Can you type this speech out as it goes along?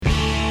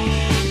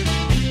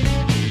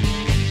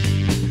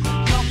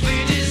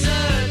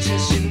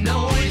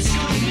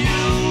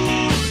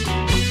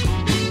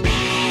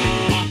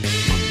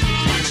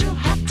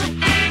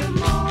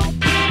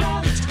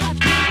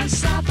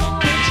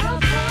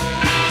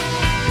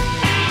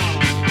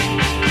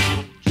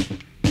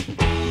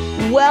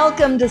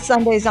Welcome to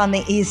Sundays on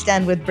the East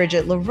End with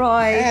Bridget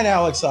Leroy. And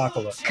Alex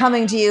Sokolow.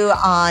 Coming to you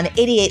on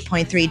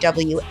 88.3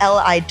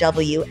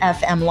 WLIW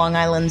FM, Long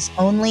Island's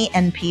only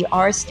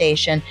NPR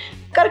station.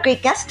 We've got a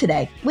great guest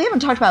today. We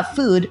haven't talked about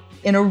food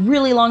in a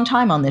really long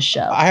time on this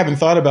show. I haven't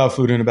thought about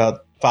food in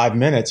about 5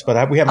 minutes,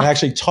 but we haven't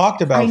actually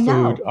talked about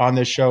food on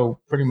this show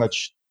pretty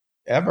much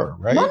ever,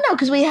 right? Well, no,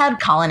 because we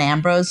had Colin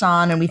Ambrose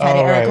on, and we've had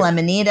Eric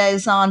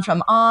Lemonides on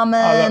from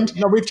Almond.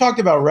 No, we've talked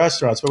about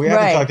restaurants, but we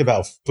haven't talked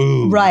about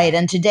food. Right,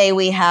 and today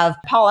we have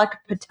Palak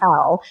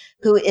Patel,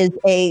 who is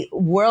a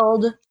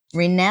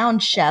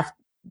world-renowned chef.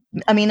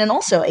 I mean, and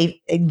also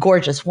a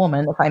gorgeous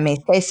woman, if I may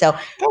say so.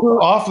 That's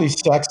awfully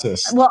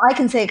sexist. Well, I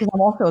can say it because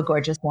I'm also a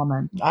gorgeous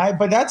woman.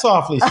 But that's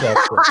awfully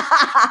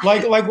sexist.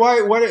 like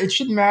why? What? It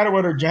shouldn't matter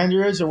what her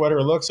gender is or what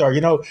her looks are. You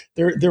know,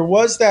 there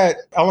was that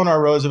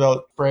Eleanor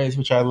Roosevelt phrase,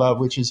 which I love,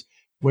 which is,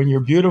 when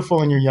you're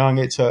beautiful and you're young,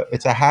 it's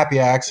a happy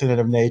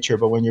accident of nature.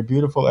 But when you're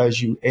beautiful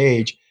as you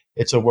age,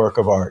 it's a work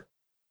of art.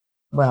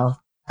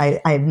 Well, I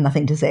have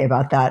nothing to say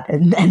about that.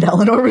 And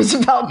Eleanor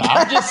Roosevelt.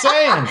 I'm just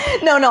saying.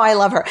 No, I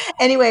love her.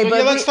 Anyway,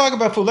 but let's talk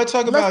about food. Let's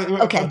talk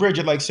about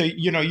Bridget. Like, so,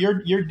 you know,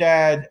 your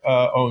dad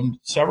owned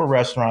several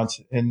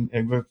restaurants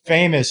and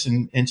famous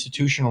and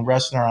institutional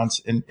restaurants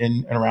in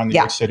and around New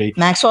York City.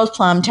 Maxwell's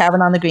Plum,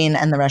 Tavern on the Green,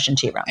 and the Russian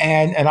Tea Room.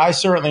 And I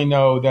certainly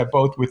know that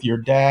both with your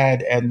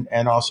dad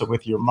and also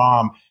with your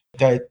mom,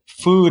 that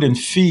food and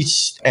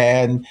feasts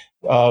and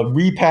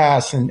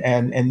repasts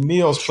and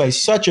meals play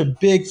such a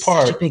big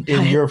part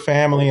in your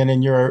family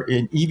and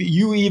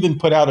you even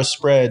put out a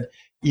spread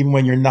even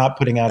when you're not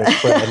putting out a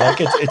spread. Like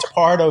it's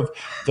part of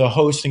the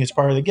hosting, it's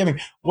part of the giving.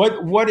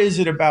 What is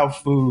it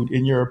about food,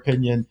 in your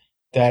opinion,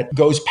 that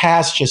goes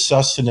past just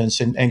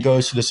sustenance and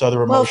goes to this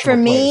other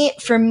emotional place?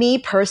 For me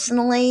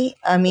personally,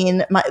 I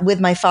mean, with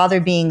my father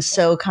being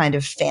so kind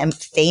of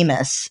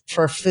famous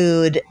for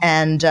food,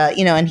 and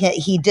and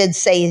he did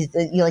say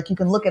that, you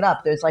can look it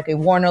up. There's like a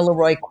Warner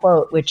Leroy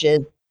quote, which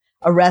is,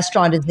 "A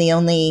restaurant is the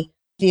only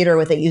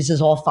theater that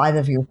uses all 5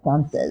 of your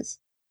senses."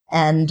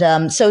 And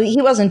so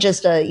he wasn't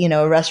just a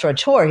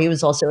restaurateur; he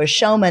was also a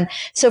showman.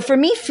 So for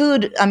me,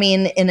 food, I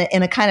mean, in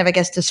a kind of, I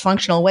guess,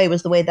 dysfunctional way,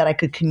 was the way that I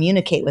could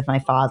communicate with my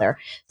father.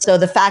 So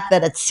the fact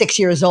that at 6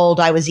 years old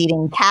I was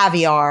eating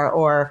caviar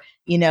or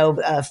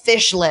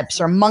fish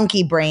lips or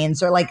monkey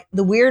brains, or like,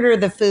 the weirder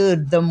the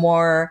food, the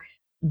more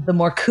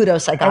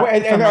kudos I got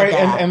from my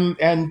dad.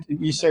 And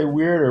you say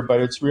weirder, but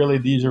it's really,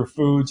 these are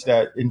foods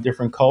that in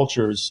different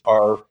cultures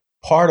are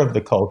part of the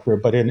culture,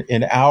 but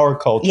in our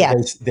culture,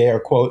 they are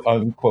quote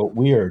unquote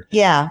weird.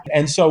 Yeah.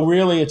 And so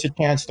really it's a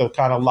chance to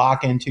kind of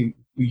lock into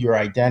your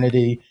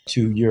identity,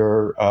 to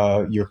your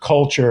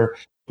culture,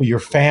 to your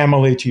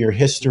family, to your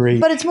history.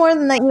 But it's more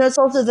than that. It's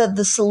also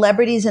the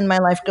celebrities in my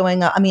life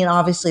going on. I mean,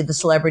 obviously the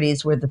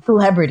celebrities were the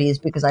celebrities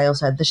because I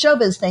also had the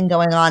showbiz thing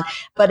going on.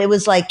 But it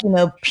was like,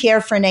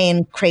 Pierre Fernet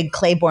and Craig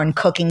Claiborne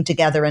cooking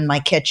together in my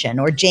kitchen,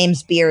 or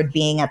James Beard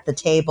being at the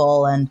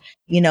table, and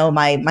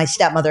my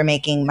stepmother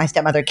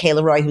Kay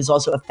Leroy, who's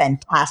also a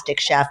fantastic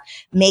chef,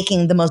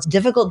 making the most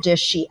difficult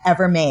dish she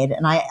ever made.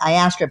 And I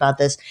asked her about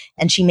this,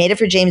 and she made it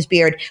for James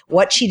Beard.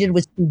 What she did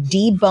was she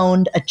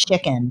deboned a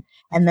chicken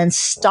and then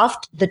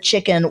stuffed the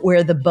chicken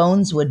where the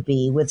bones would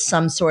be with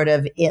some sort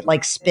of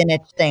like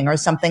spinach thing or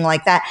something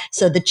like that.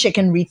 So the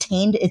chicken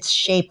retained its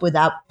shape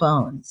without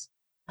bones.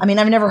 I mean,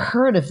 I've never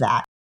heard of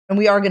that. And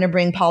we are going to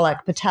bring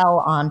Palak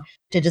Patel on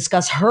to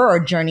discuss her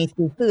journey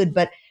through food.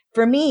 But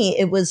for me,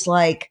 it was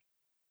like,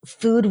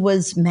 food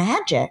was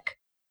magic.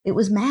 It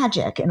was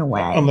magic in a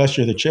way. Unless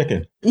you're the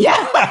chicken.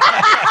 Yeah.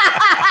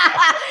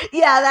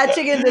 Yeah, that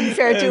chicken didn't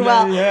fare too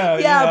well.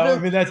 And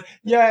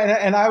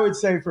I would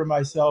say for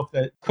myself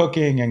that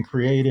cooking and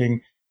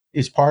creating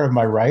is part of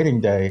my writing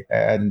day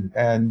and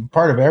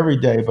part of every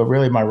day, but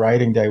really my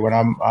writing day. When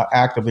I'm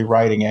actively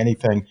writing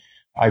anything,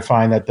 I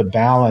find that the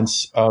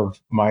balance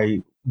of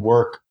my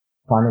work,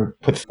 kind of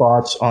put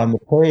thoughts on the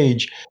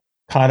page,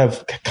 kind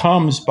of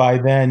comes by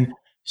then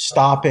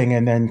stopping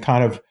and then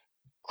kind of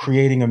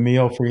creating a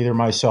meal for either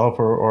myself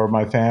or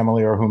my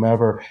family or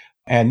whomever.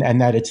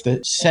 And that it's the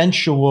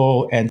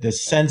sensual and the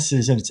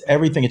senses, and it's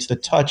everything. It's the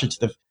touch, it's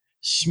the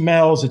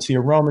smells, it's the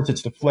aromas,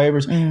 it's the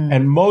flavors.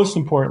 And most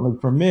importantly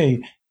for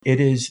me, it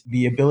is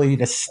the ability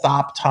to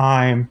stop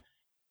time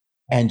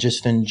and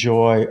just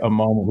enjoy a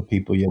moment with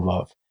people you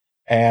love.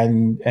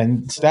 And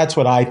that's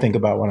what I think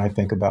about when I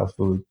think about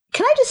food.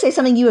 Can I just say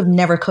something? You have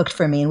never cooked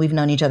for me, and we've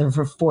known each other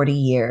for 40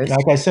 years.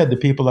 Like I said, the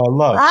people I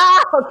love.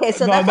 Okay.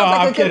 So that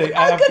sounds like a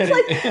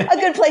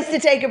good place to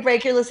take a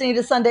break. You're listening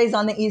to Sundays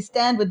on the East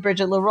End with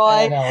Bridget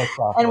Leroy.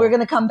 And we're going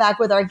to come back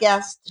with our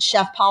guest,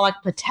 Chef Palak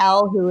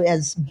Patel, who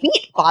has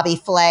beat Bobby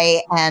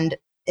Flay and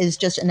is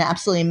just an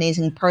absolutely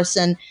amazing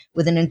person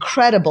with an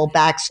incredible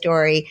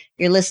backstory.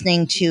 You're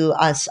listening to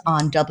us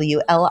on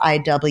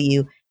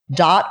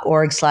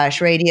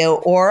WLIW.org/radio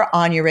or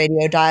on your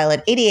radio dial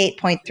at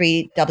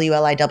 88.3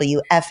 WLIW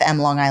FM,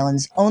 Long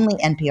Island's only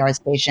NPR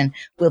station.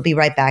 We'll be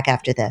right back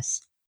after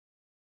this.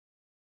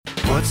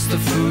 What's the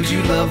food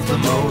you love the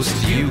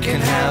most? You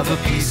can have a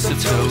piece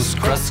of toast,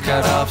 crust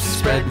cut off,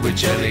 spread with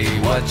jelly.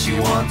 What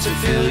you want to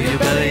fill your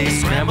belly?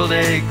 Scrambled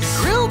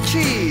eggs, grilled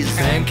cheese,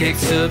 pancakes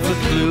served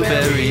with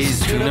blueberries,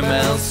 tuna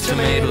melts,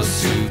 tomato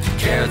soup,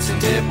 carrots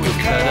and dip with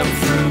cut up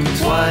fruit.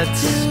 What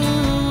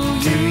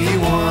do you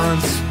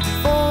want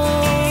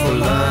for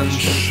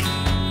lunch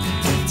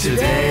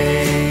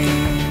today?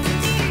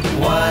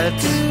 What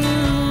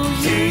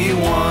do you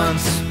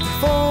want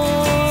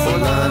for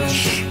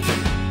lunch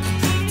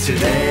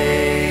today?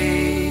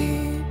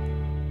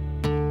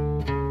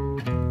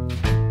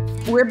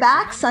 We're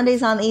back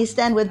Sundays on the East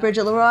End with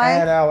Bridget Leroy.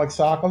 And Alex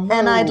Sokolow.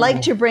 And I'd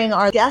like to bring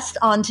our guest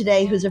on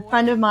today, who's a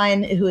friend of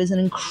mine, who is an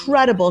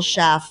incredible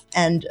chef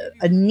and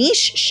a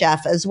niche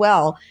chef as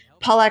well.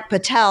 Palak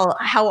Patel,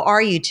 how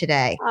are you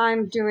today?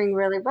 I'm doing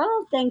really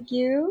well, thank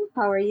you.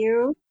 How are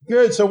you?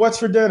 Good. So what's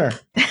for dinner?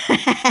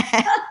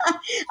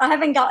 I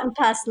haven't gotten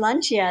past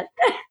lunch yet.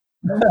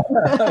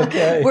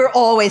 Okay. We're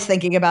always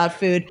thinking about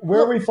food.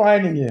 Where are we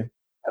finding you?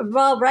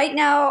 Well, right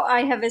now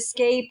I have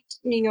escaped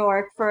New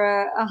York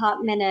for a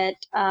hot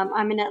minute.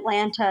 I'm in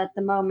Atlanta at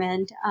the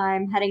moment.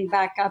 I'm heading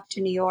back up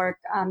to New York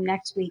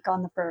next week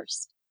on the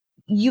 1st.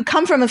 You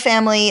come from a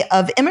family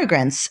of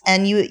immigrants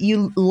and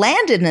you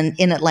landed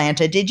in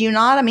Atlanta, did you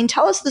not? I mean,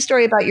 tell us the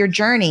story about your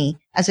journey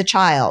as a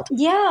child.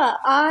 Yeah,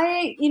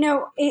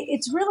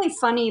 it's really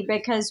funny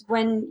because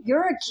when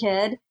you're a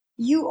kid,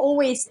 you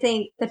always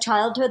think the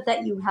childhood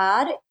that you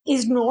had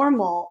is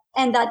normal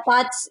and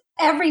that's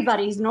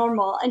everybody's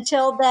normal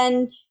until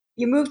then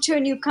you move to a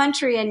new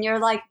country and you're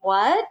like,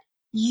 what?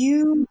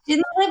 You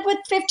didn't live with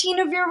 15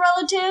 of your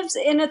relatives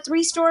in a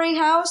 3-story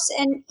house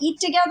and eat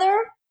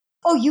together?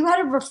 Oh, you had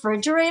a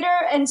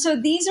refrigerator? And so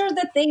these are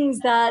the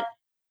things that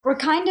were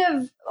kind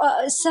of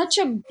such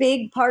a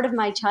big part of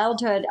my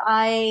childhood.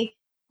 I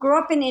grew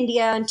up in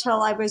India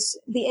until I was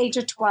the age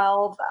of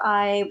 12.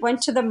 I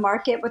went to the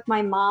market with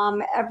my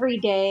mom every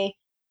day.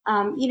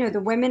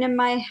 The women in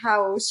my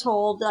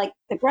household, like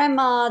the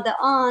grandma, the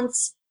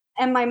aunts,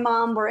 and my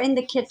mom were in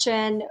the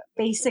kitchen.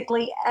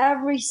 Basically,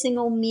 every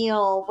single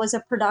meal was a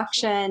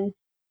production.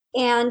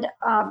 And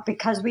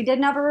because we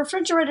didn't have a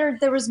refrigerator,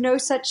 there was no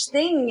such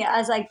thing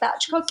as like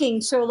batch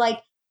cooking. So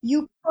like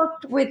you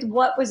cooked with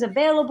what was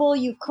available.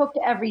 You cooked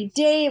every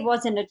day. It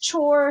wasn't a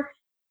chore.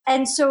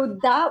 And so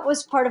that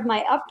was part of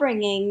my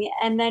upbringing.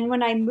 And then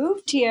when I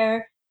moved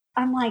here,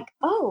 I'm like,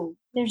 oh,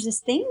 there's this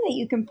thing that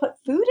you can put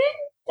food in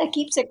that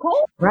keeps it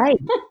cold. Right.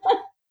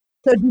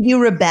 So did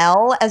you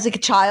rebel as a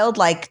child?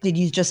 Like, did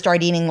you just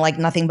start eating like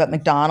nothing but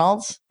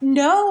McDonald's?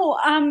 No,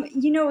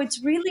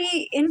 it's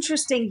really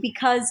interesting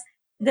because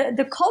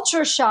the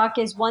culture shock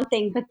is one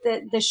thing, but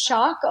the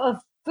shock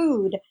of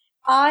food,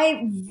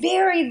 I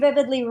very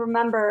vividly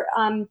remember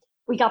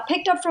we got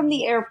picked up from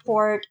the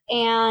airport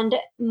and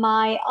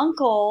my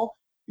uncle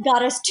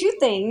got us 2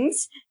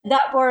 things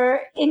that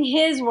were, in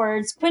his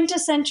words,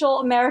 quintessential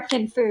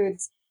American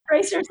foods.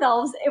 Brace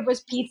yourselves, it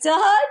was Pizza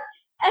Hut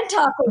and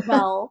Taco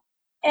Bell.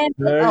 And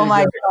Oh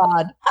my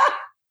God.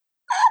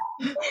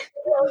 those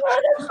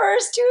were the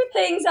first 2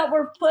 things that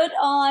were put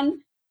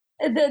on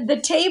the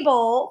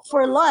table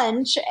for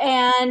lunch.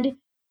 And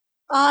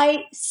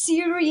I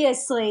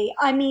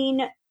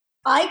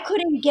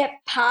couldn't get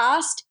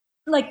past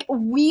like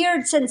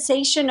weird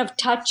sensation of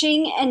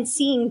touching and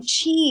seeing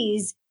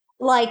cheese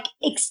like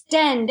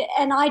extend.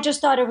 And I just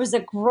thought it was the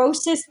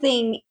grossest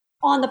thing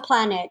on the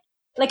planet.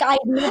 Like I'd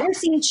never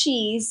seen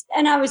cheese.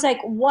 And I was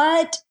like,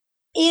 what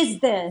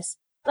is this?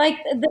 Like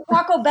the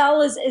Taco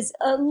Bell is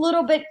a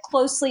little bit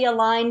closely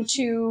aligned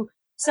to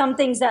some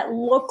things that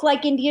look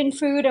like Indian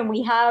food. And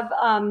we have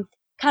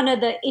kind of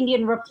the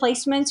Indian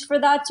replacements for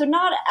that. So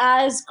not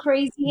as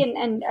crazy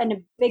and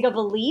a big of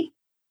a leap,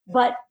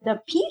 but the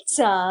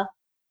pizza,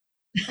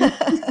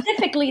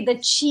 specifically the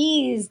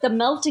cheese, the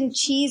melting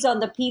cheese on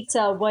the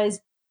pizza was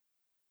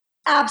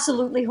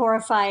absolutely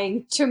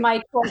horrifying to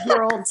my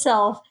 12-year-old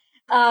self.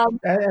 And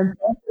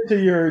to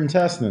your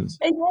intestines.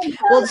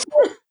 Well,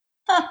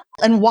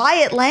 and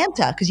why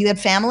Atlanta? Because you had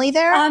family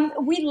there?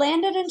 We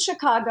landed in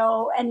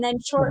Chicago, and then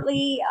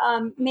shortly,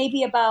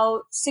 maybe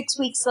about 6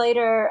 weeks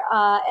later,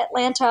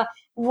 Atlanta.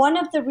 One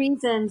of the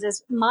reasons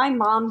is my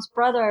mom's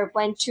brother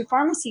went to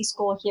pharmacy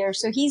school here.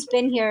 So he's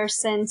been here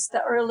since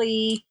the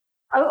early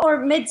or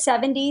mid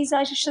 70s,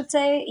 I should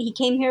say. He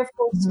came here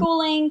for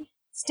schooling,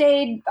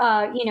 stayed,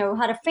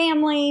 had a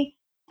family.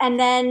 And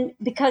then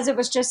because it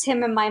was just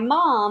him and my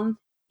mom,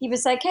 he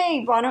was like,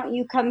 hey, why don't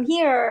you come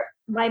here?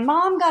 My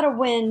mom got a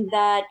wind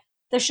that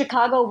the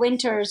Chicago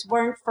winters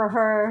weren't for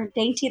her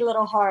dainty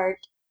little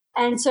heart.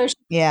 And so she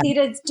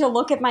proceeded to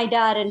look at my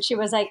dad and she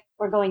was like,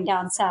 we're going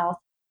down south.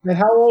 And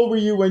how old were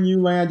you when you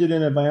landed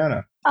in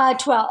Atlanta?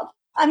 12.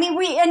 I mean,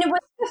 it was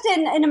just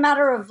in a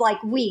matter of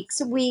like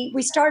weeks. We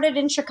started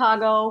in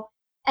Chicago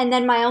and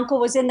then my uncle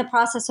was in the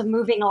process of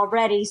moving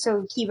already.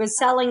 So he was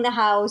selling the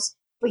house.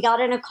 We got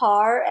in a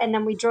car and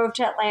then we drove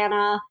to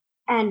Atlanta.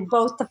 And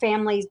both the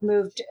families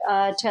moved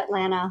to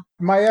Atlanta.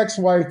 My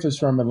ex-wife is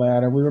from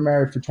Atlanta. We were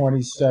married for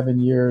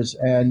 27 years.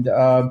 And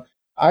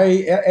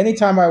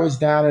anytime I was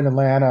down in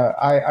Atlanta,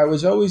 I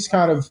was always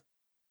kind of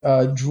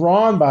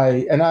drawn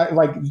by, and I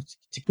like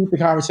to keep the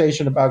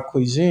conversation about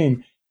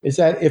cuisine, is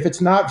that if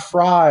it's not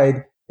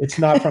fried, it's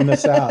not from the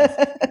South.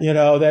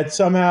 That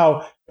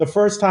somehow the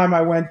first time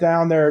I went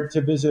down there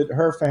to visit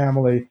her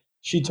family,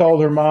 she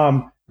told her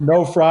mom,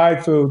 no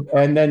fried food.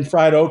 And then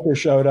fried okra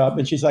showed up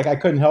and she's like, I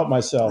couldn't help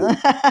myself.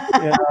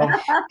 Yeah,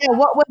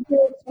 what was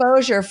your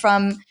exposure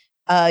from,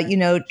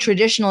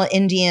 traditional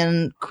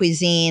Indian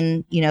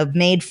cuisine,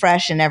 made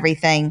fresh and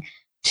everything,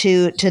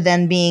 to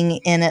then being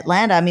in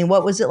Atlanta? I mean,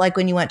 what was it like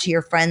when you went to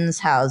your friends'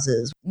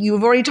 houses?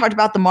 You've already talked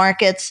about the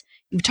markets.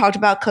 You've talked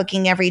about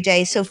cooking every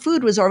day. So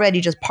food was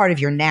already just part of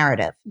your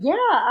narrative. Yeah,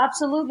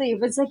 absolutely. It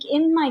was like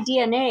in my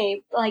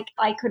DNA. Like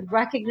I could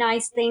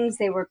recognize things.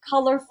 They were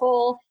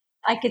colorful.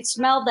 I could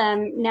smell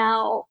them.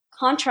 Now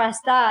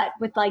contrast that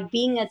with like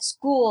being at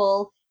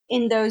school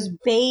in those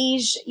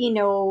beige,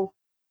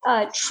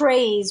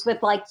 trays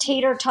with like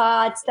tater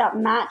tots that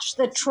matched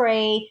the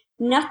tray.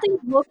 Nothing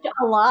looked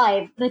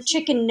alive. The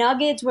chicken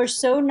nuggets were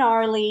so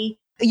gnarly.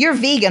 You're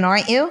vegan,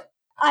 aren't you?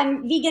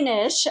 I'm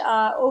veganish.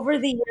 Over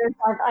the years,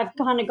 I've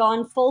kind of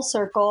gone full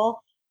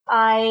circle.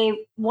 I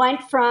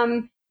went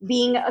from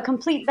being a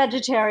complete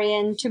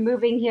vegetarian to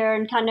moving here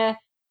and kind of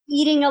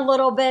eating a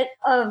little bit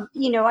of,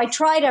 I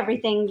tried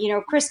everything,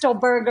 crystal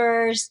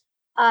burgers,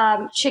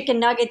 chicken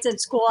nuggets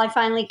at school. I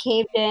finally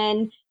caved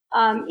in,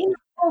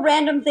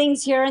 random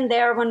things here and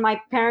there when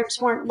my parents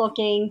weren't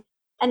looking.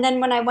 And then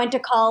when I went to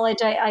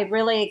college, I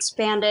really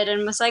expanded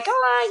and was like,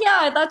 oh,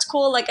 yeah, that's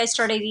cool. Like I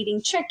started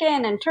eating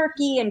chicken and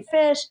turkey and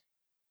fish.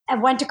 I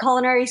went to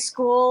culinary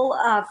school,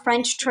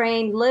 French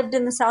trained, lived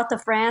in the south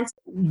of France.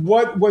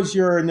 What was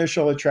your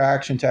initial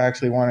attraction to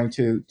actually wanting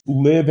to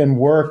live and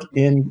work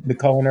in the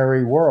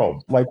culinary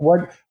world? Like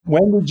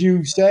when did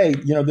you say,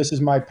 this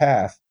is my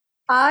path?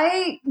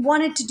 I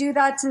wanted to do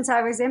that since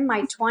I was in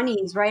my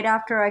 20s, right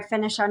after I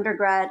finished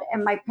undergrad.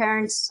 And my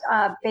parents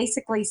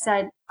basically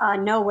said,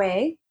 no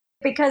way.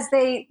 Because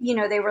they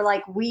were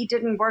like, we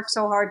didn't work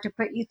so hard to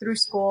put you through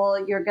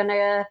school. You're going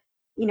to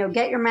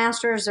get your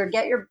master's or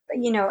get your,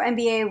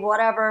 MBA,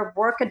 whatever,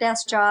 work a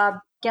desk job,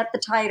 get the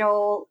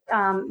title,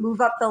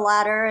 move up the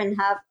ladder and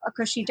have a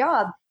cushy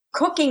job.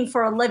 Cooking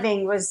for a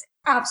living was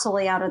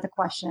absolutely out of the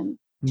question.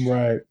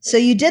 Right. So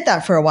you did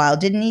that for a while,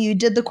 didn't you? You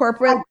did the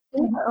corporate?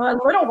 A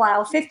little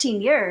while,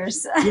 15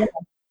 years. Yeah.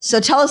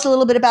 So tell us a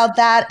little bit about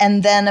that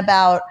and then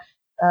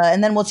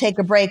and then we'll take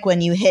a break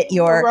when you hit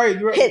your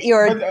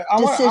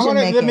decision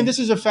making. I mean, this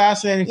is a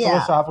fascinating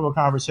philosophical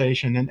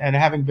conversation, and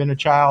having been a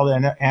child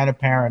and a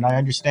parent, I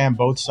understand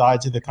both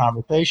sides of the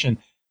conversation.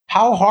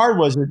 How hard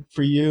was it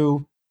for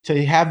you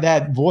to have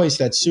that voice,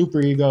 that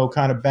superego,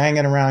 kind of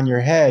banging around your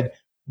head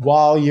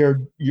while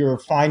you're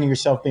finding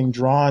yourself being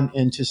drawn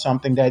into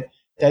something that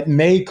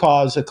may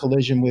cause a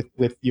collision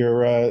with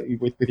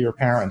your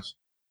parents?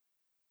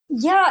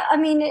 Yeah, I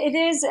mean, it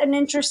is an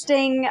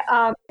interesting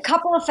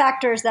couple of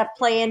factors that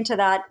play into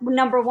that.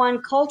 Number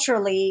one,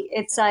 culturally,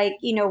 it's like,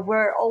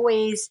 we're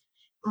always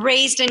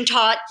raised and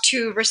taught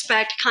to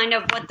respect kind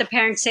of what the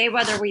parents say,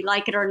 whether we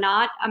like it or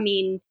not. I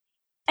mean,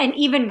 and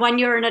even when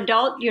you're an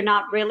adult, you're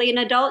not really an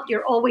adult.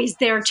 You're always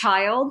their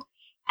child.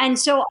 And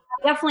so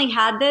I definitely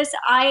had this.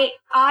 I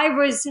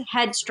was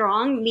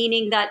headstrong,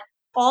 meaning that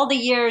all the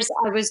years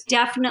I was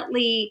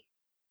definitely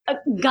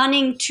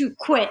gunning to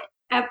quit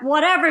at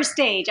whatever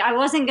stage. I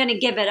wasn't going to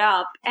give it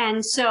up.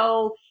 And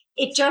so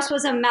it just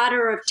was a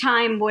matter of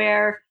time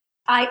where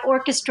I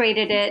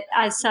orchestrated it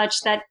as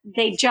such that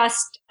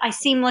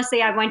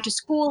I went to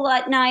school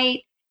at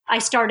night. I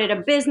started a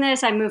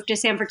business. I moved to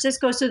San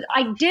Francisco. So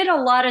I did a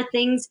lot of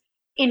things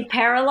in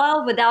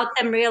parallel without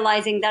them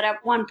realizing that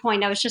at one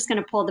point I was just going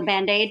to pull the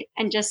Band-Aid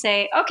and just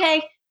say,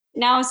 okay,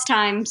 now it's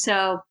time.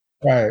 So.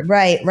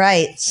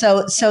 Right.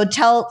 So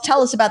tell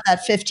us about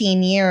that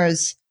 15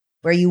 years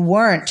where you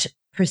weren't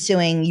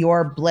pursuing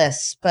your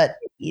bliss, but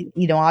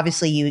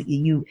obviously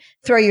you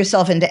throw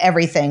yourself into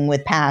everything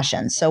with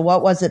passion. So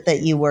what was it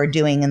that you were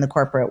doing in the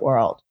corporate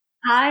world?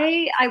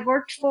 I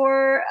worked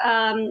for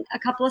a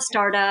couple of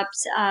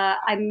startups.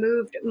 I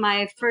moved.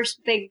 My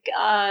first big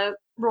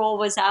role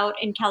was out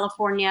in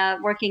California,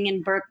 working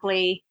in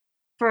Berkeley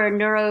for a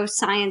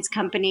neuroscience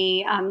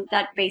company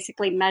that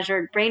basically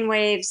measured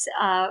brainwaves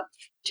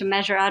to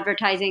measure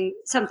advertising,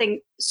 something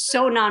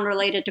so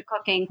non-related to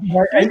cooking.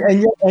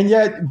 And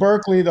yet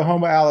Berkeley, the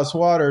home of Alice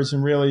Waters,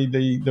 and really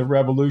the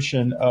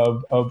revolution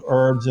of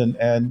herbs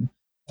and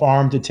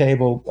farm to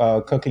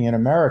table cooking in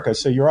America.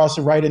 So you're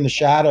also right in the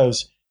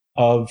shadows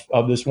of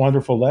this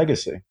wonderful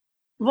legacy.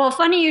 Well,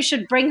 funny you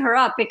should bring her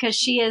up because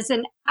she is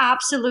an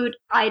absolute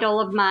idol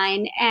of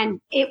mine.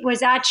 And it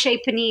was at Chez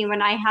Panisse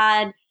when I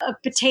had a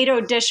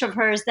potato dish of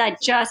hers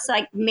that just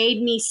like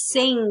made me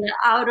sing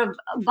out of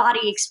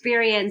body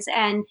experience.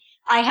 And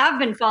I have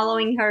been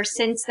following her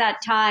since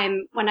that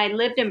time when I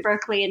lived in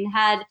Berkeley and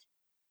had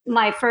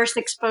my first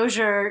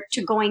exposure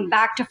to going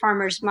back to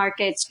farmers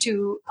markets,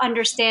 to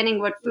understanding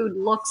what food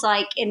looks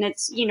like in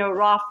its,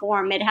 raw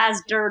form. It has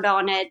dirt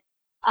on it.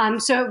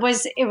 So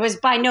it was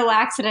by no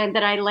accident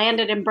that I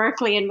landed in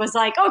Berkeley and was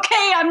like,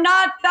 okay, I'm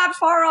not that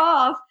far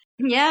off.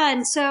 Yeah.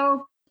 And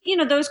so,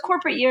 those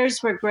corporate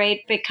years were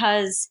great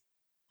because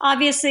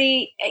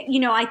obviously,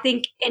 I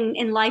think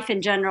in life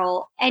in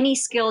general, any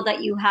skill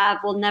that you have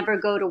will never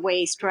go to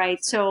waste,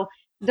 right? So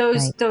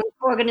those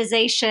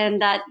organization,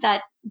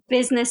 that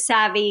business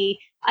savvy,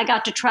 I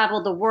got to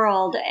travel the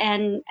world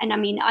and I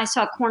mean, I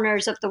saw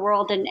corners of the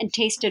world and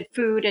tasted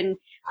food, and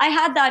I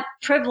had that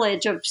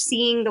privilege of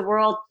seeing the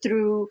world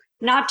through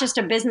not just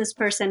a business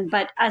person,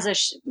 but as a,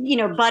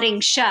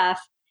 budding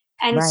chef.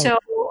 And Right. so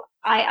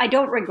I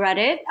don't regret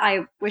it. I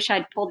wish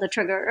I'd pulled the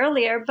trigger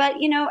earlier, but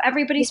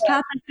everybody's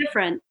path is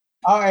different.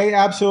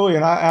 Absolutely.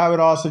 And I would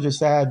also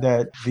just add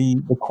that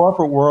the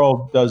corporate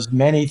world does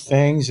many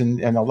things, and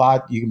a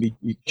lot you can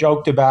be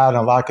joked about, and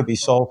a lot could be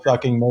soul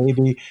sucking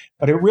maybe,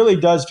 but it really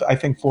does, I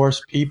think,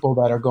 force people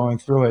that are going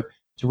through it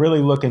to really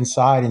look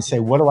inside and say,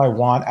 what do I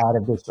want out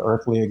of this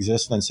earthly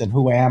existence, and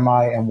who am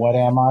I and what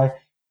am I?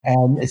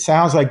 And it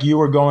sounds like you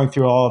were going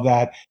through all of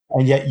that,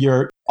 and yet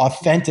your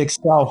authentic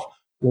self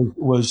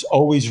was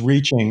always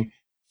reaching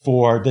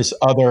for this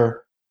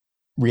other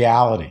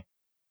reality.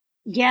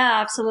 Yeah,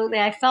 absolutely.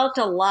 I felt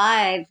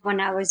alive when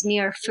I was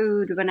near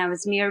food, when I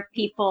was near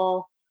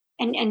people.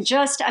 And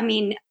just, I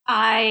mean,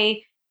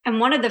 I am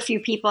one of the few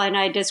people, and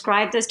I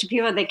describe this to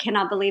people, they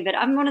cannot believe it.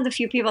 I'm one of the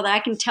few people that I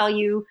can tell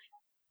you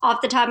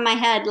off the top of my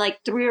head, like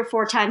 3 or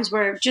 4 times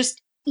where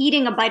just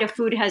eating a bite of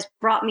food has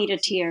brought me to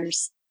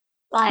tears.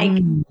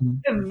 Like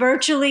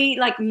virtually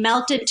like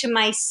melted to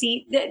my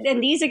seat.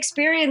 And these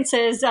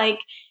experiences, like,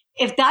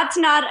 if that's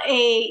not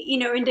a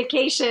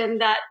indication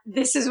that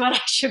this is what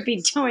I should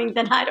be doing,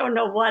 then I don't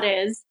know what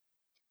is.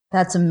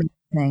 That's amazing.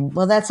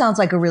 Well, that sounds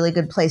like a really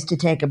good place to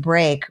take a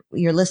break.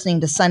 You're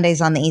listening to Sundays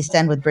on the East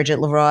End with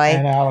Bridget Leroy.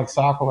 And Alex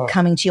Sokolow.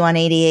 Coming to you on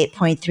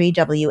 88.3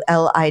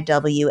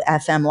 WLIW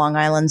FM, Long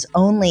Island's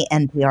only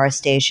NPR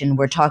station.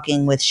 We're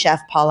talking with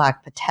Chef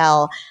Palak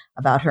Patel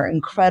about her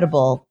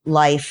incredible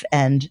life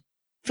and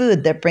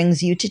food that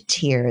brings you to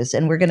tears.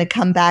 And we're going to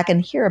come back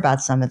and hear about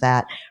some of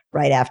that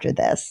right after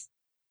this.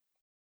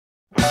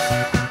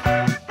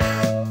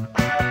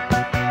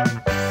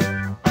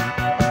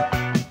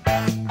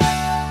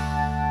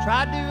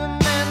 Tried to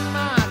amend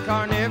my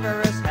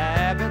carnivorous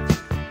habits,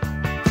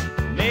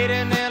 made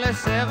it nearly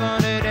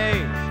 70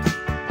 days,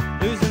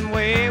 losing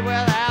weight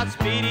without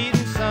speed,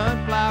 eating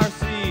sunflower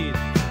seeds,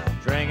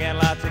 drinking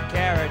lots of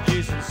carrot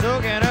juice and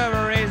soaking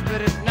ovaries.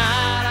 But at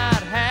night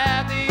I'd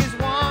have these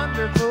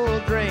wonderful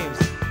dreams,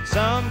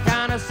 some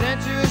kind of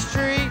sensuous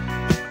treat,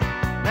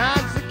 not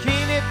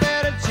zucchini,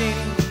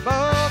 fettuccine,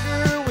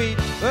 bulgur wheat,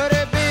 but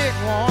a big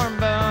warm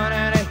bun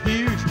and a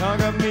huge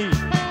hunk of meat.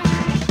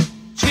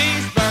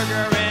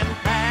 Cheeseburger in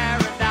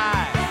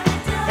paradise,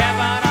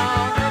 heaven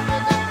on earth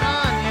with an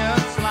onion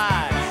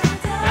slice.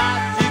 Not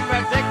too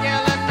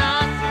particular,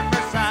 not too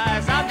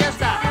precise, I'm just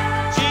a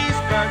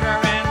cheeseburger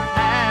in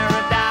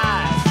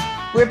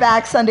paradise. We're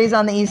back Sundays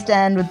on the East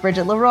End with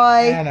Bridget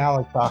Leroy. And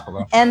Alex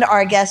Sokolow. And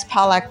our guest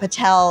Palak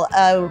Patel.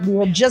 We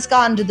had just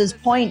gotten to this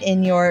point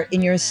in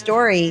your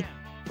story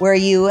where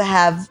you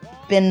have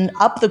been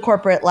up the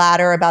corporate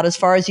ladder about as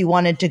far as you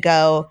wanted to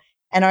go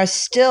and are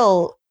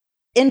still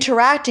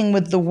interacting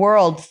with the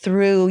world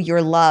through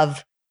your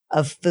love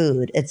of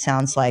food. It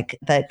sounds like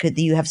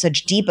you have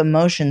such deep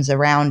emotions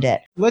around it.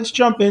 Let's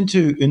jump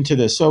into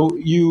this. So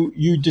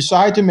you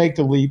decide to make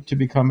the leap to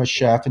become a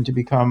chef and to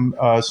become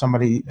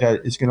somebody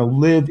that is going to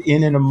live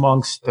in and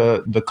amongst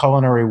the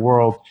culinary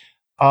world.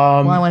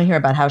 Well, I want to hear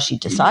about how she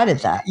decided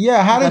that.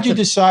 Yeah, how did you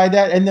decide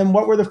that? And then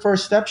what were the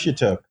first steps you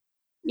took?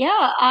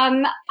 Yeah,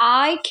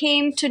 I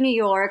came to New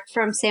York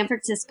from San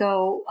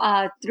Francisco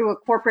through a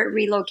corporate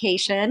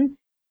relocation.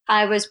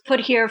 I was put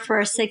here for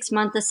a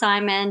 6-month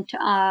assignment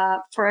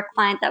for a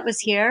client that was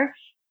here.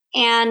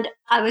 And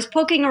I was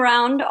poking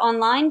around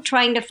online,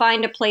 trying to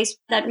find a place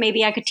that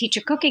maybe I could teach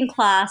a cooking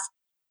class.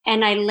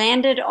 And I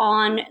landed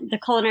on the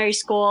culinary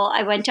school.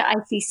 I went to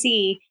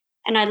ICC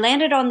and I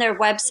landed on their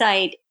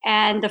website.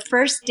 And the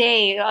first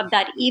day of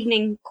that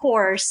evening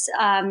course,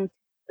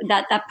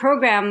 that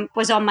program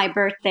was on my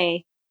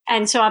birthday.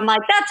 And so I'm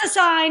like, that's a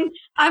sign.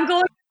 I'm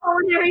going to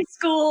culinary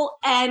school.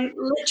 And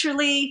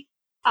literally,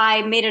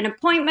 I made an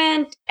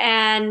appointment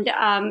and,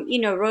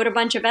 wrote a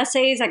bunch of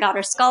essays. I got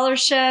a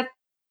scholarship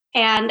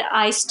and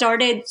I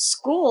started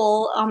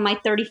school on my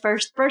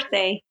 31st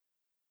birthday.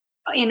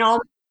 In all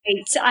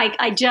ways,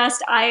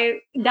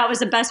 that was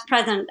the best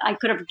present I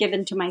could have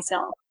given to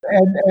myself.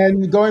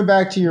 And going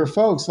back to your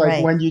folks, like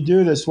Right. when you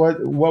do this, what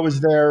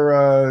was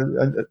their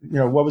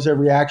what was their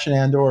reaction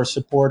and or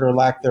support or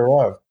lack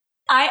thereof?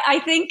 I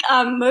think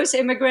most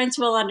immigrants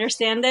will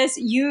understand this.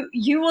 You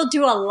will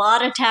do a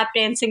lot of tap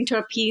dancing to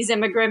appease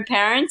immigrant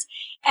parents.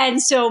 And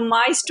so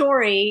my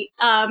story,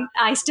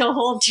 I still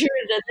hold true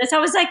to this. I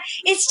was like,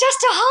 it's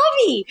just a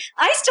hobby.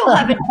 I still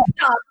have a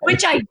job,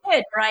 which I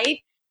did,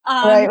 right?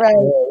 Right.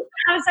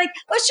 I was like,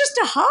 oh, it's just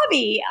a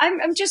hobby.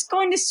 I'm just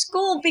going to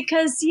school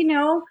because,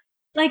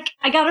 like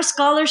I got a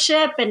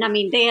scholarship and I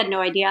mean, they had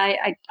no idea.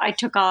 I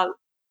took a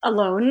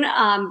alone.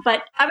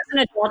 But I was an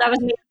adult. I was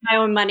making my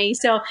own money.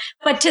 So,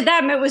 but to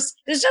them, it was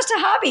just a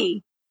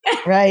hobby.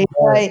 Right,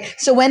 right.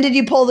 So when did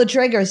you pull the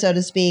trigger, so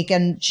to speak,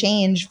 and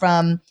change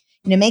from,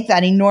 make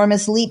that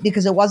enormous leap?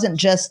 Because it wasn't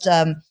just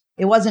a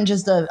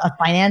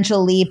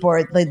financial leap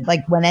or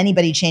like when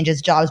anybody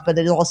changes jobs, but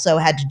it also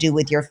had to do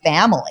with your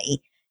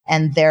family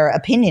and their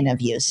opinion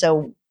of you.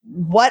 So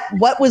what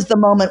was the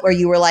moment where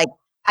you were like,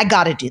 I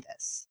got to do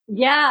this?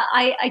 Yeah,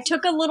 I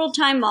took a little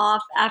time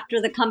off after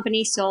the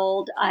company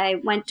sold. I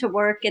went to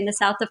work in the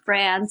south of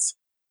France,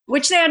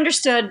 which they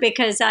understood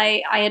because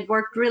I had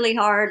worked really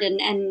hard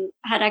and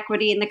had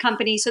equity in the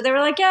company. So they were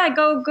like, yeah,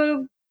 go,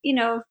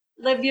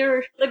 live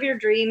your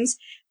dreams.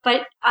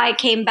 But I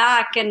came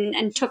back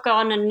and took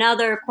on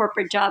another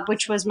corporate job,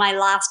 which was my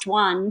last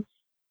one.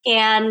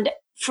 And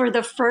for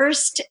the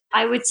first,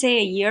 I would say,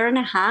 a year and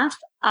a half,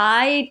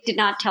 I did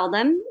not tell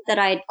them that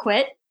I had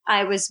quit.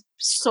 I was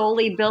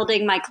solely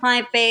building my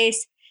client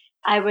base.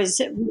 I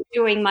was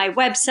doing my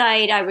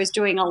website. I was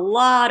doing a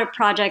lot of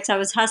projects. I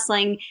was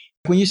hustling.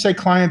 When you say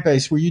client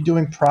base, were you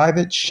doing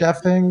private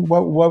chefing?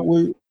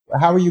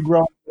 How were you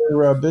growing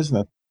your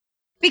business?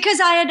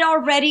 Because I had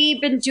already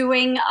been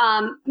doing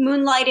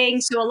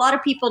moonlighting, so a lot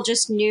of people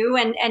just knew.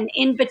 And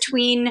in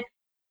between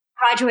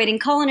graduating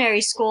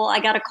culinary school, I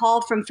got a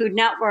call from Food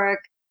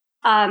Network,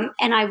 and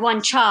I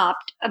won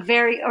Chopped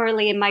very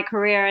early in my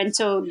career. And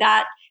so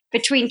that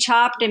between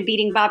Chopped and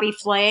beating Bobby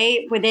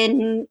Flay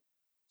within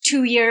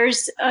 2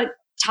 years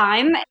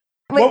time.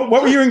 What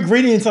were your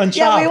ingredients on Chopped?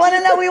 Yeah, we want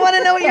to know. We want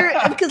to know your,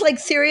 because like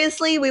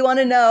seriously, we want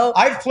to know.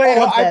 I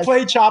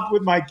played Chopped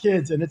with my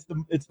kids, and it's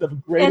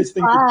the greatest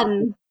thing.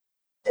 Fun.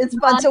 It's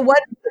fun. So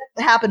what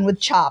happened with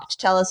Chopped?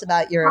 Tell us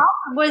about your.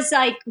 Chopped was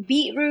like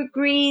beetroot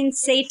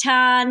greens,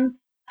 seitan.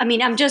 I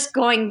mean, I'm just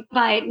going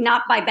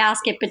not by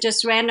basket, but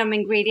just random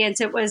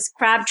ingredients. It was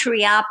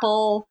Crabtree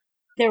apple.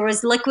 There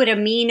was liquid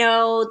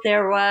amino.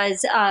 There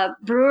was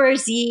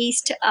brewer's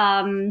yeast.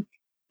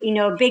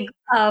 Big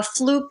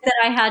fluke that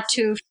I had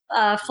to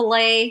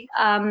fillet.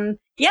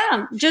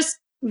 Just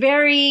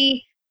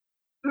very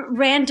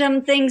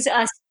random things.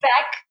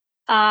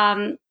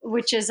 Speck,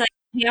 which is a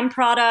ham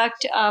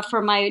product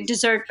for my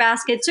dessert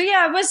basket. So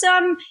yeah, it was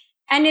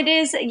and it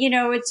is,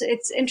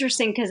 it's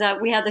interesting because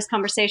we had this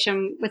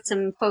conversation with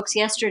some folks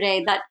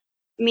yesterday that,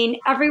 I mean,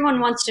 everyone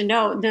wants to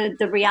know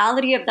the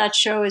reality of that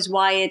show is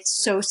why it's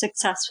so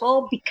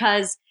successful,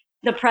 because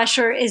the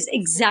pressure is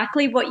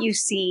exactly what you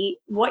see.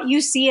 What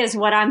you see is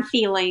what I'm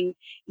feeling.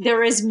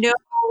 There is no,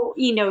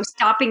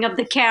 stopping of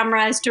the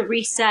cameras to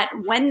reset.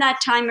 When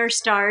that timer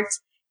starts,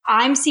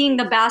 I'm seeing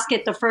the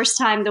basket the first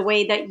time the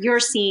way that you're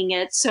seeing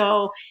it.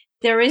 So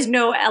there is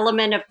no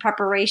element of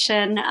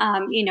preparation.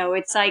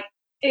 It's like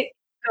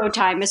go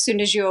time. As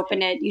soon as you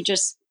open it, you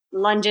just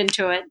lunge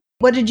into it.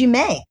 What did you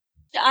make?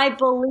 I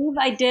believe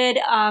I did.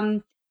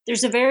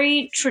 There's a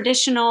very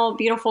traditional,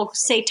 beautiful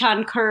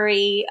seitan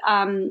curry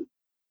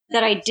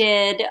that I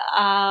did.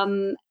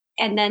 And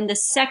then the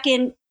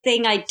second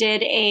thing I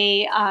did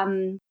a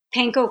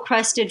panko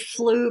crusted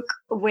fluke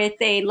with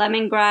a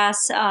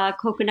lemongrass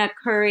coconut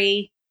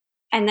curry.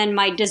 And then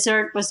my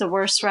dessert was the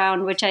worst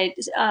round, which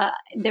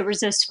there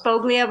was a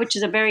sfoglia, which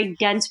is a very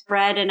dense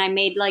bread. And I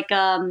made like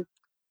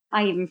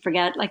I even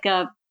forget, like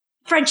a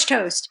French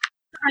toast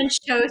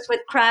with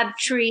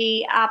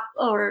Crabtree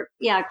apple.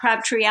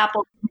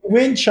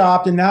 Win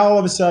Chopped, and now all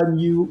of a sudden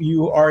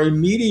you are a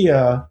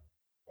media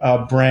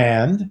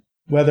brand,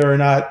 whether or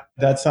not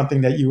that's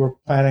something that you were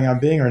planning on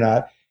being or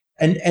not.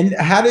 And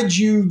how did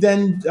you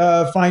then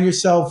find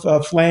yourself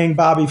flaying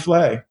Bobby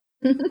Flay?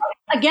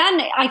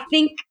 Again, I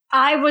think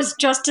I was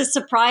just as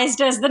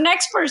surprised as the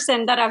next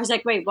person that I was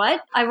like, wait,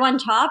 what? I won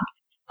Chopped?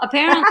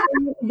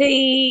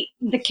 Apparently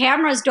the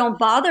cameras don't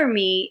bother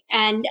me,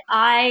 and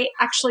I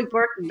actually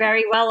work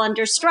very well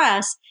under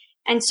stress.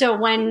 And so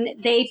when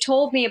they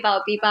told me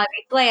about Beat Bobby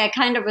Flay, I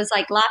kind of was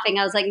like laughing.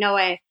 I was like, no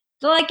way.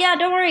 They're like, yeah,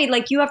 don't worry.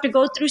 Like, you have to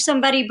go through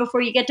somebody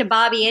before you get to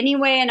Bobby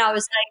anyway. And I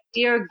was like,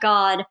 dear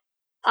God.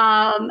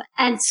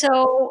 And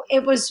so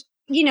it was,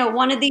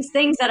 one of these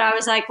things that I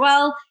was like,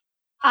 well,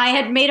 I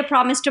had made a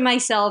promise to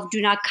myself,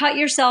 do not cut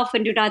yourself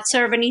and do not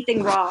serve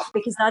anything raw,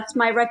 because that's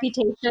my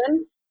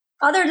reputation.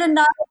 Other than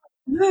that,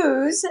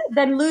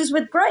 lose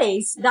with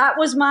grace. That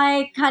was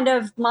my kind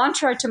of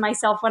mantra to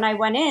myself when I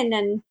went in.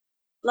 And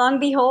lo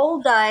and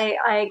behold,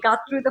 I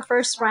got through the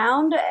first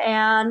round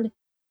and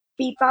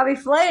beat Bobby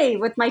Flay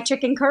with my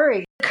chicken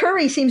curry.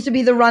 Curry seems to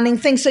be the running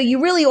thing. So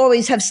you really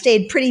always have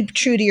stayed pretty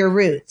true to your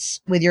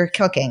roots with your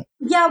cooking.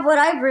 Yeah, what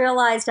I've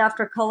realized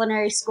after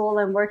culinary school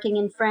and working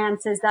in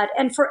France is that,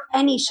 and for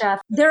any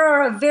chef, there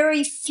are a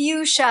very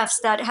few chefs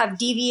that have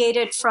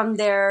deviated from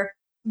their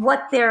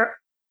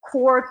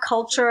core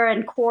culture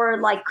and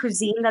core like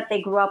cuisine that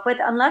they grew up with,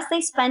 unless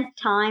they spent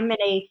time in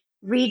a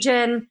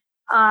region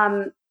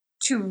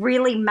to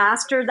really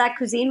master that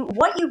cuisine.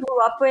 What you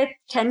grew up with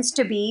tends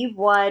to be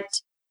what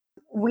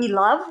we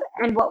love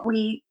and what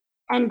we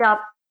end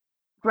up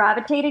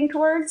gravitating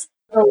towards.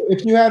 So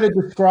if you had to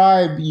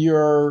describe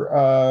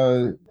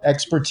your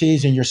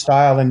expertise and your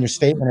style and your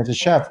statement as a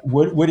chef,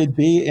 would it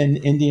be in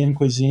Indian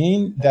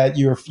cuisine that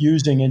you're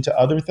fusing into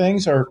other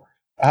things, or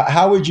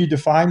how would you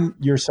define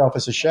yourself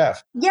as a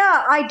chef?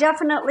 Yeah,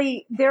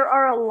 there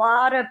are a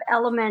lot of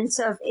elements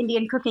of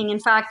Indian cooking. In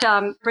fact,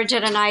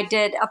 Bridget and I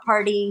did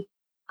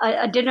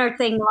a dinner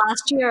thing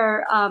last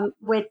year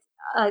with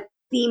a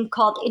theme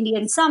called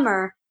Indian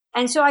Summer.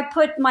 And so I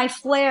put my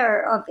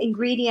flair of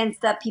ingredients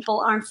that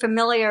people aren't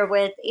familiar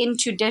with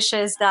into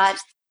dishes that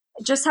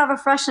just have a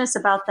freshness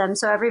about them.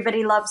 So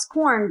everybody loves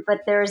corn,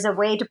 but there's a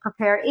way to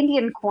prepare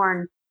Indian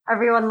corn.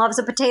 Everyone loves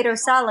a potato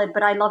salad,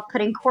 but I love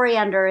putting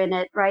coriander in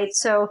it, right?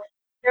 So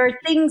there are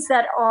things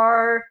that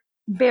are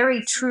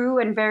very true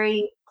and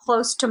very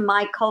close to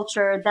my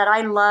culture that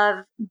I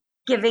love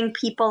giving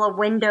people a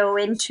window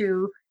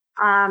into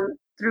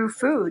through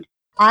food.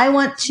 I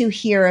want to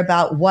hear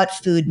about what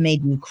food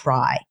made you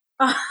cry.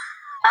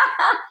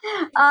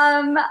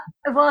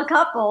 Well, a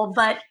couple,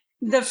 but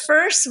the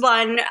first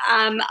one,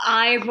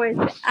 I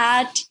was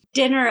at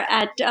dinner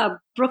at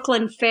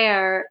Brooklyn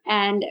Fair,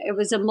 and it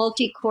was a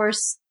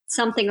multi-course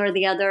something or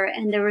the other,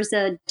 and there was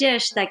a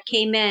dish that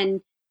came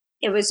in.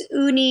 It was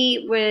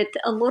uni with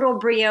a little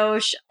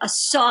brioche, a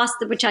sauce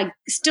which I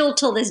still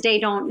till this day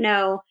don't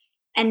know,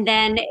 and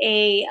then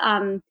a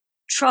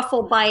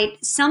truffle bite.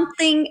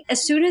 Something,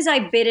 as soon as I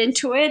bit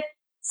into it,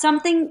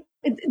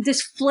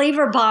 this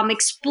flavor bomb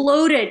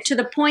exploded to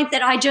the point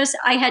that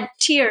I had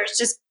tears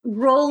just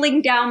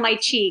rolling down my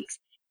cheeks.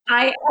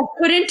 I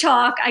couldn't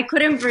talk. I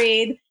couldn't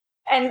breathe.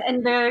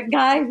 And the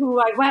guy who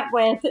I went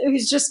with,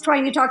 who's just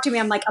trying to talk to me,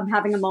 I'm like, I'm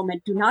having a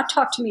moment. Do not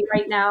talk to me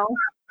right now.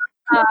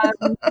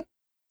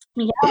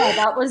 Yeah,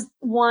 that was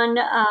one.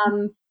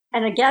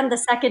 And again, the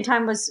second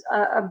time was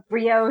a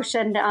brioche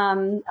and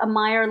a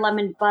Meyer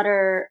lemon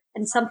butter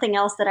and something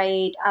else that I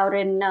ate out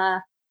in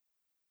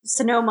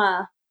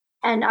Sonoma.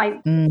 And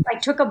I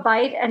took a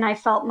bite and I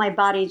felt my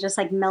body just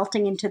like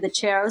melting into the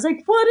chair. I was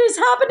like, what is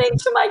happening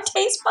to my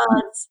taste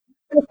buds?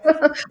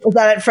 Was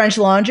that at French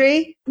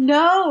Laundry?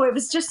 No, it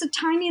was just a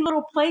tiny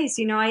little place.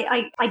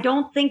 I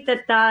don't think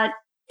that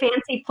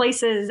fancy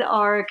places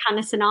are kind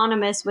of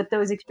synonymous with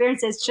those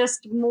experiences. It's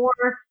just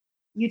more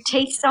you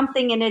taste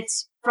something in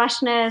its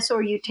freshness,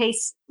 or you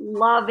taste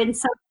love in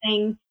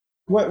something.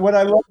 What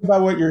I love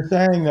about what you're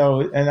saying,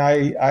 though, and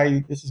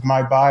I this is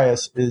my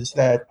bias, is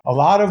that a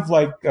lot of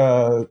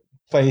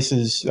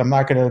places, I'm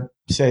not going to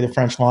say the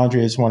French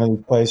Laundry is one of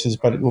the places,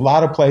 but a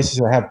lot of places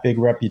that have big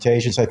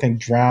reputations, I think,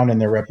 drown in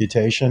their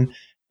reputation.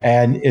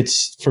 And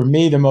it's, for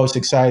me, the most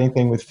exciting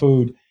thing with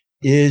food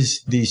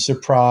is the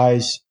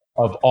surprise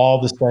of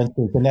all the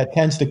senses. And that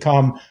tends to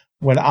come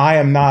when I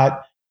am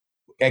not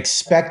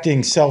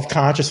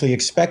self-consciously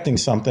expecting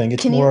something.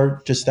 It's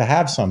more just to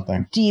have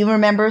something. Do you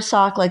remember,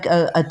 Sok, like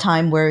a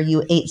time where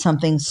you ate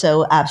something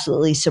so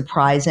absolutely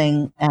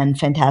surprising and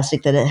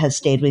fantastic that it has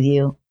stayed with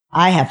you?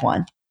 I have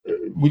one.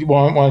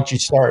 Why don't you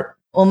start?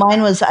 Well,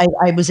 mine was,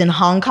 I was in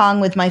Hong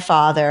Kong with my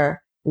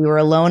father. We were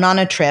alone on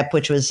a trip,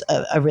 which was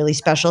a really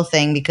special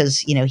thing because,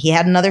 he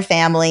had another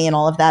family and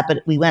all of that. But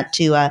we went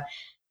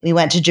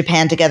to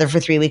Japan together for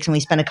 3 weeks and we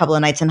spent a couple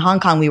of nights in Hong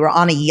Kong. We were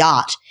on a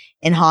yacht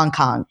in Hong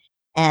Kong.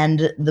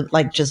 And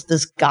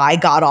this guy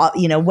got off,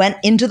 went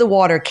into the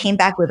water, came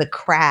back with a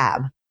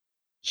crab,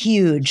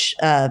 huge.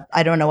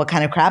 I don't know what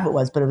kind of crab it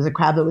was, but it was a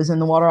crab that was in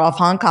the water off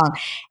Hong Kong,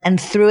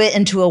 and threw it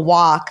into a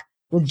wok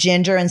with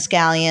ginger and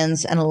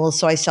scallions and a little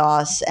soy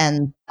sauce.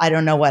 And I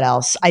don't know what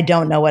else,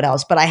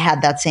 but I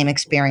had that same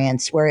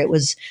experience where it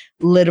was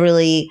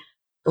literally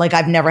like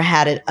I've never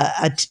had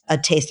a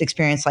taste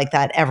experience like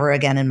that ever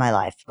again in my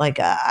life. Like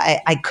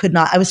I could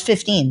not, I was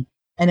 15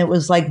 and it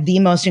was like the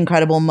most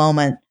incredible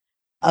moment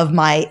of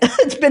my,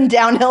 it's been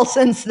downhill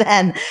since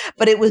then,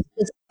 but it was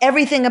just,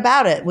 everything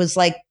about it was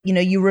like,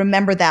 you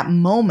remember that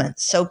moment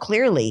so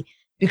clearly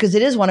because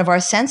it is one of our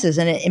senses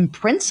and it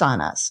imprints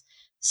on us.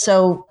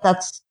 So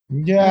that's,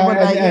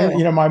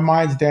 and my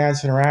mind's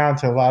dancing around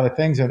to a lot of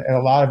things, and a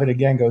lot of it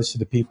again goes to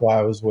the people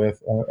I was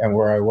with and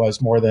where I was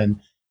more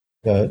than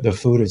the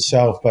food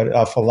itself. But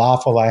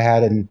falafel I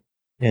had in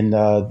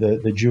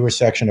the Jewish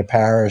section of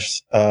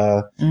Paris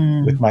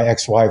with my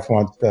ex-wife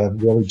once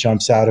really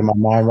jumps out in my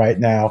mind right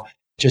now.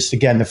 Just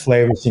again, the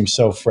flavor seems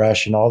so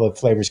fresh and all the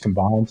flavors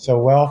combined so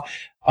well.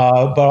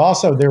 But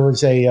also there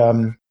was a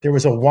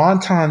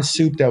wonton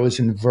soup that was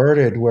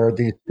inverted where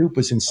the soup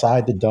was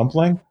inside the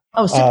dumpling.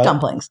 Oh, soup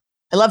dumplings.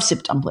 I love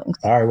soup dumplings.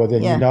 All right, well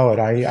then you know it.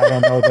 I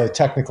don't know the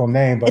technical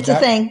name, but it's a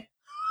thing.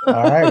 All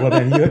right, well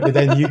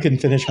then you can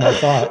finish my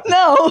thought.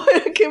 No,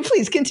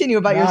 please continue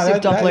about your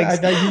soup dumplings.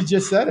 You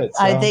just said it.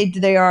 So.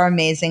 They are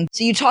amazing.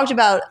 So you talked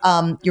about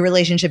your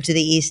relationship to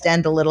the East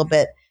End a little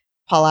bit,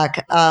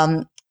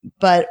 Palak,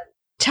 but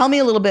tell me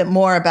a little bit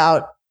more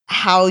about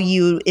how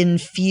you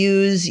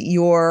infuse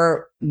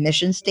your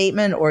mission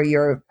statement or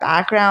your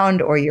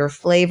background or your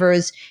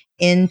flavors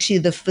into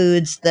the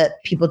foods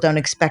that people don't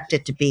expect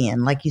it to be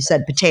in. Like you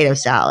said, potato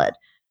salad.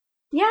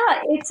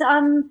 Yeah, it's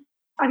I'm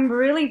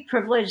really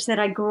privileged that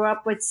I grew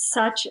up with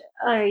such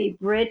a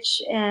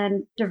rich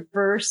and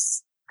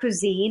diverse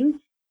cuisine.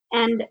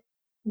 And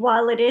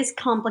while it is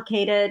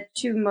complicated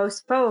to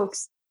most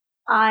folks,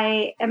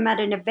 I am at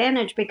an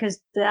advantage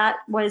because that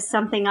was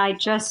something I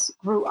just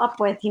grew up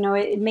with.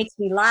 It makes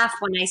me laugh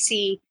when I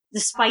see the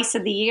spice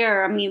of the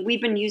year. I mean,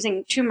 we've been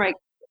using turmeric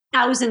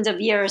thousands of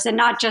years, and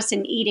not just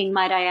in eating,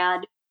 might I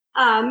add.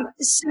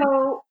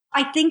 So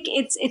I think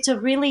it's a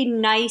really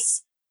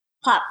nice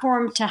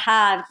platform to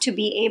have, to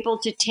be able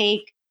to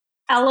take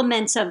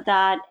elements of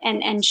that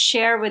and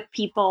share with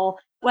people,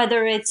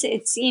 whether it's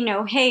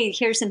hey,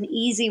 here's an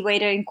easy way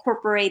to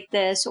incorporate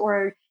this,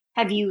 or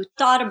have you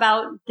thought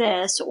about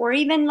this, or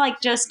even like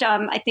just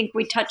I think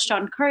we touched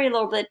on curry a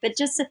little bit, but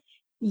just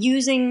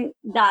using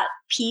that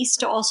piece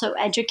to also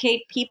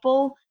educate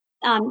people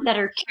that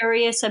are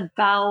curious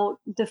about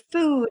the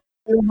food.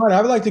 You know what?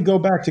 I would like to go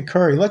back to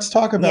curry. Let's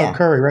talk about Yeah.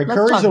 curry, right? Let's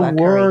Curry is talk a about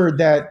curry. word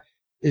that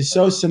is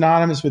so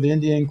synonymous with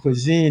Indian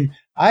cuisine.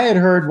 I had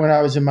heard when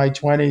I was in my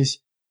 20s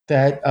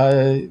that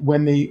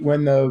when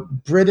the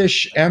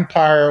British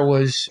Empire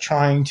was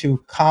trying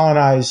to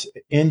colonize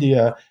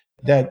India,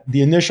 that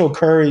the initial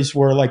curries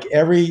were like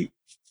every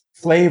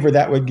flavor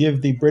that would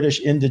give the British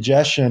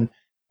indigestion,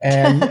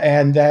 and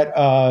and that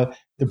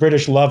the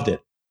British loved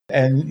it,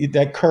 and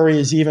that curry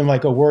is even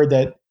like a word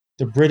that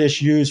the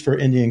British use for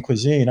Indian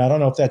cuisine. I don't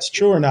know if that's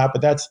true or not,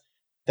 but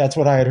that's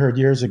what I had heard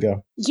years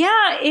ago.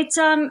 Yeah,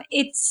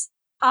 it's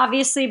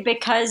obviously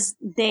because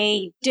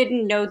they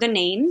didn't know the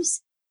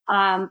names.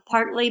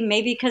 Partly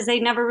maybe because they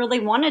never really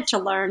wanted to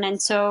learn,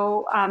 and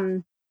so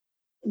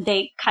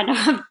they kind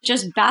of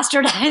just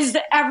bastardized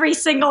every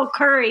single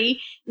curry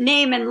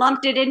name and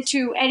lumped it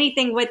into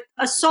anything with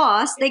a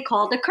sauce they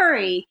called a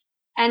curry.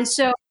 And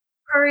so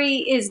curry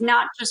is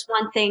not just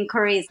one thing.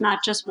 Curry is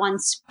not just one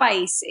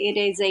spice. It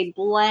is a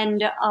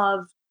blend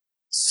of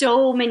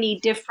so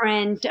many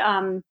different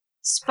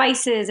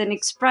spices and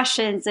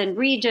expressions and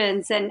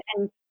regions and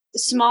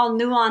small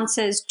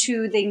nuances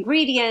to the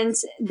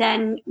ingredients,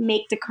 then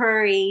make the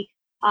curry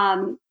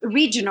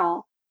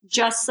regional.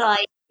 Just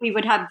like we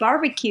would have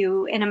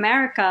barbecue in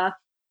America,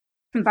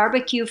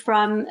 barbecue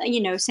from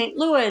St.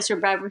 Louis, or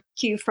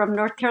barbecue from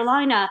North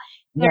Carolina.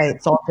 Right,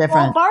 it's all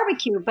different.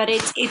 Barbecue, but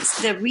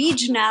it's the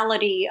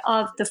regionality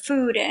of the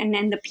food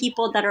and the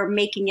people that are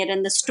making it,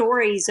 and the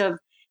stories of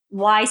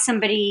why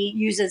somebody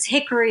uses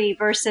hickory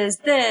versus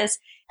this,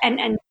 and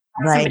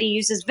Right. somebody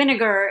uses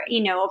vinegar,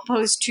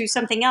 opposed to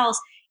something else.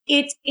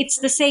 It's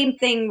the same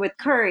thing with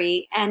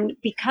curry, and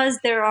because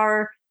there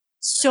are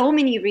so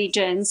many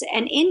regions,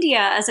 and India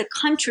as a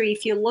country,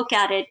 if you look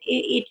at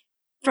it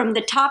from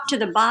the top to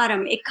the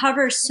bottom, it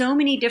covers so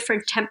many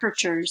different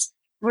temperatures,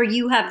 where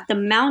you have the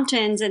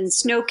mountains and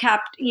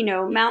snow-capped,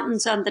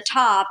 mountains on the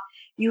top.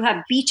 You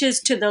have beaches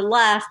to the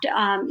left,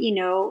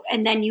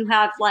 and then you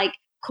have like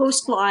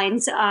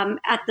coastlines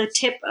at the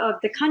tip of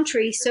the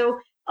country. So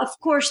of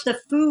course the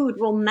food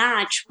will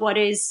match what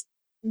is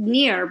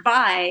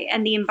nearby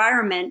and the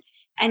environment.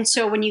 And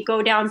so when you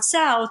go down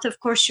south, of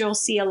course, you'll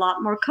see a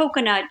lot more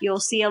coconut. You'll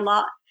see a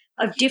lot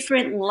of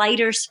different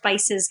lighter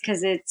spices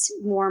because it's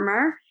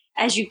warmer.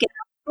 As you get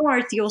up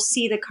north, you'll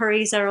see the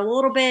curries are a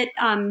little bit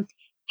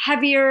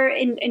heavier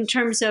in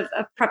terms of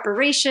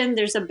preparation.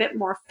 There's a bit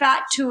more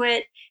fat to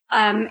it.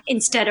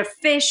 Instead of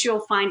fish,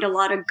 you'll find a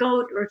lot of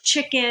goat or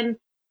chicken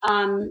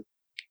or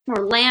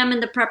lamb in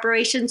the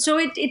preparation. So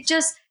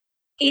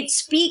it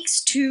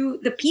speaks to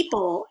the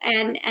people,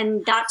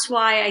 and that's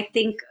why I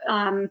think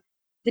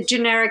the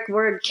generic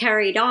word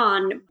carried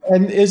on.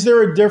 And is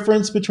there a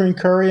difference between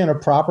curry and a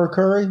proper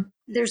curry?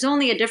 There's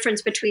only a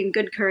difference between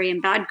good curry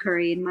and bad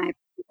curry, in my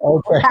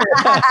Okay.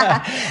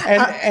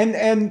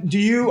 and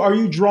are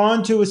you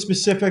drawn to a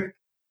specific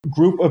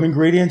group of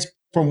ingredients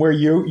from where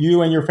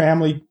you and your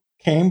family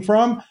came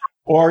from?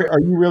 Or are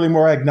you really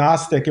more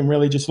agnostic and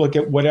really just look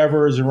at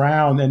whatever is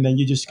around and then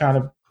you just kind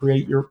of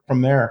create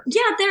from there?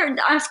 Yeah,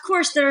 of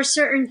course there are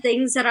certain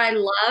things that I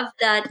love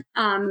that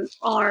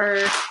are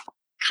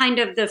kind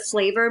of the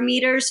flavor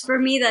meters for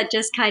me, that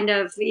just kind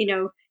of,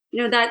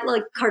 that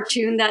like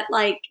cartoon that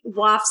like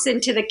wafts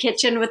into the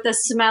kitchen with the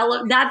smell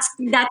of, that's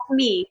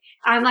me.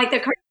 I'm like the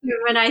cartoon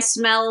when I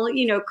smell,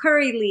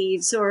 curry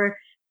leaves or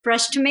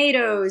fresh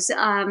tomatoes.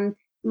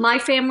 My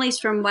family's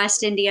from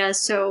West India,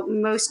 so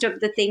most of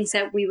the things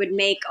that we would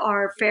make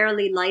are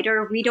fairly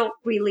lighter. We don't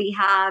really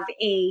have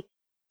a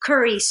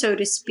curry, so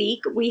to speak.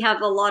 We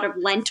have a lot of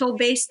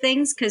lentil-based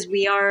things because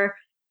we are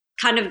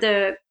kind of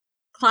the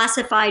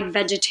classified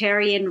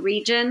vegetarian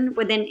region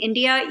within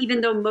India.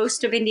 Even though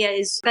most of India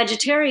is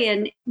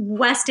vegetarian,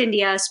 West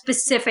India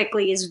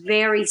specifically is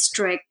very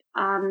strict.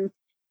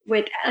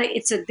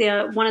 It's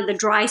one of the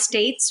dry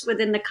states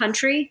within the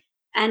country,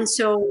 and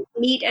so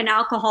meat and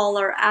alcohol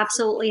are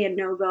absolutely a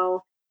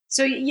no-go.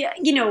 So yeah,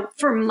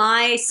 for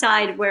my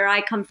side where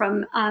I come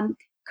from,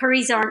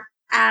 curries aren't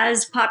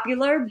as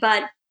popular,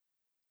 but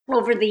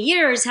over the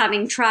years,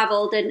 having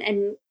traveled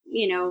and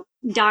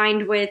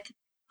dined with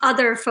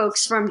other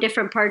folks from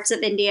different parts of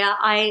India,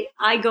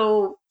 I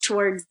go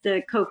towards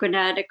the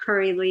coconut,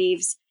 curry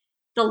leaves,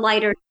 the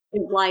lighter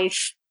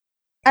life.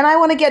 And I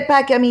want to get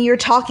back. I mean, you're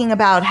talking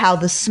about how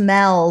the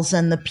smells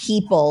and the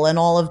people and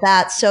all of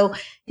that. So,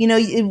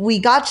 we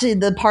got to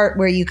the part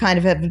where you kind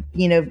of have,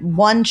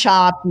 one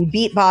chop, you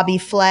beat Bobby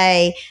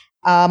Flay.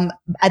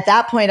 At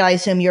that point, I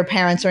assume your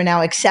parents are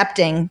now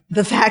accepting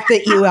the fact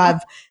that you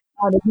have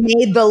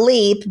made the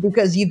leap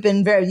because you've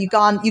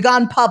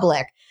gone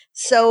public.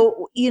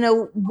 So,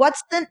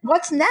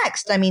 what's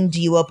next? I mean,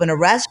 do you open a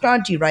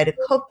restaurant? Do you write a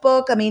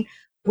cookbook? I mean,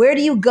 where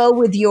do you go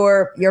with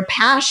your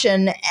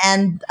passion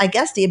and I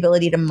guess the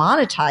ability to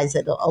monetize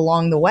it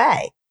along the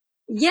way?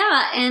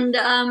 Yeah. And,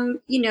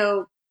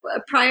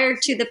 prior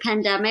to the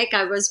pandemic,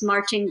 I was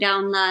marching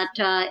down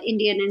that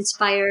Indian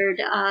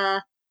inspired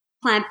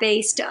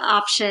plant-based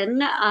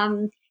option.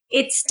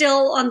 It's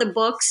still on the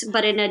books,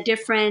 but in a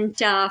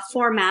different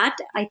format.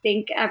 I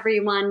think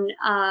everyone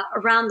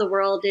around the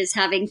world is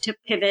having to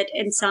pivot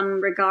in some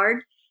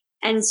regard.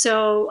 And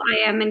so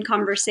I am in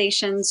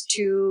conversations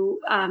to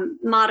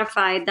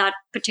modify that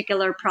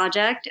particular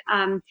project.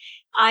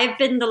 I've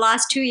been the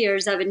last 2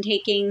 years, I've been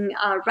taking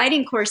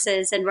writing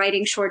courses and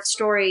writing short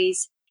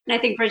stories. And I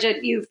think,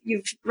 Bridget, you've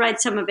read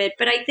some of it,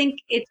 but I think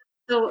it's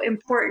so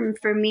important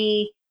for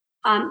me.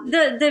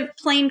 The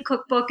plain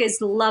cookbook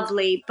is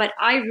lovely, but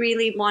I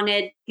really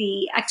wanted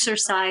the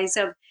exercise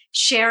of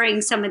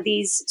sharing some of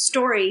these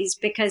stories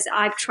because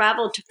I've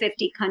traveled to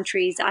 50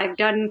 countries. I've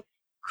done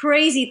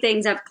crazy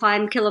things. I've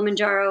climbed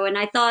Kilimanjaro, and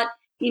I thought,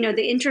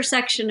 the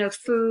intersection of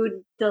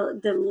food,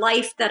 the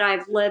life that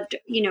I've lived,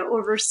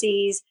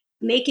 overseas,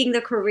 making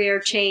the career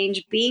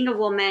change, being a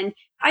woman,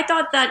 I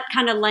thought that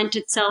kind of lent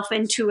itself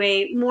into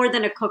a more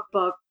than a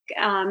cookbook.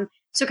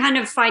 So kind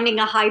of finding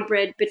a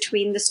hybrid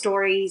between the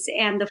stories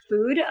and the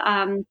food.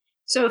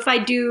 So if I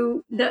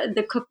do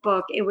the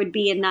cookbook, it would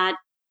be in that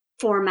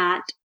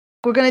format.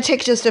 We're going to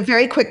take just a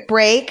very quick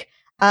break.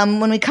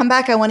 When we come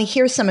back, I want to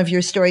hear some of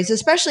your stories,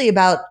 especially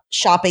about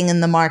shopping in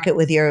the market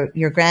with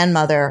your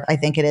grandmother, I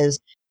think it is,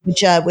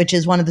 which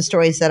is one of the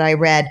stories that I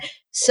read.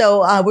 So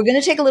we're going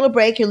to take a little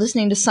break. You're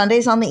listening to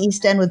Sundays on the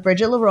East End with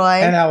Bridget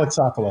Leroy. And Alex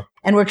Sokolow.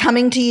 And we're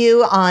coming to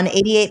you on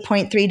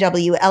 88.3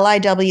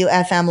 WLIW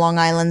FM, Long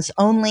Island's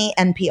only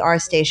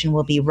NPR station.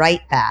 We'll be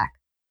right back.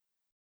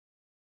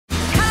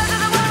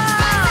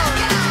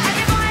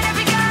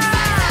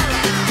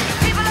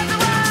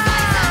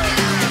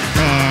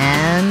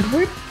 And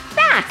we're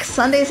back.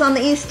 Sundays on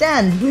the East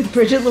End with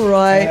Bridget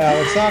Leroy. And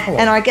Alex Sokolow.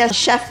 And our guest,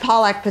 Chef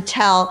Palak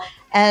Patel.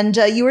 And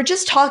you were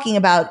just talking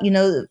about,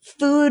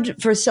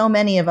 food for so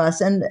many of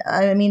us. And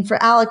I mean,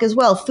 for Alec as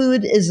well,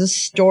 food is a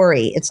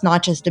story. It's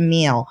not just a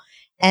meal.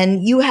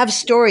 And you have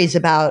stories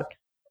about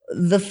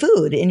the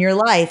food in your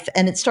life.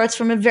 And it starts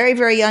from a very,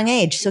 very young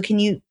age. So can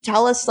you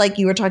tell us, like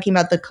you were talking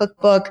about the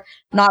cookbook,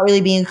 not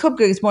really being a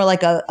cookbook, it's more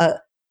like a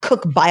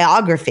cook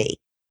biography.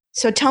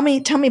 So tell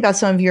me about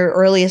some of your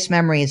earliest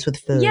memories with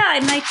food. Yeah.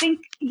 And I think,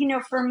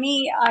 for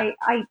me,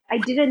 I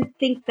didn't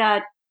think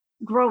that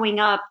growing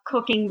up,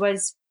 cooking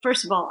was,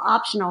 first of all,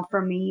 optional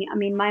for me. I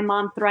mean, my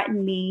mom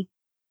threatened me.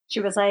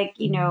 She was like,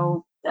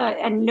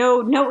 and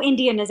no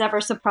Indian is ever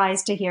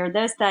surprised to hear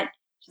this, that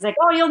she's like,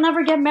 oh, you'll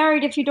never get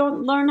married if you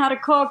don't learn how to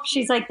cook.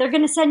 She's like, they're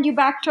going to send you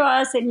back to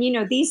us and,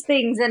 these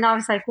things. And I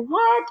was like,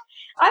 what?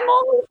 I'm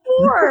only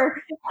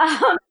 4.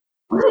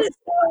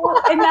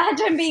 So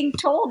imagine being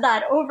told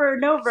that over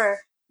and over.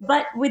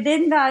 But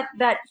within that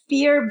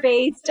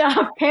fear-based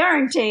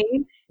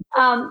parenting,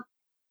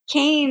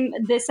 came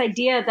this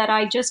idea that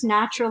I just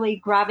naturally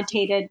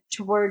gravitated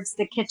towards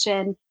the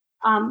kitchen.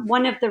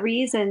 One of the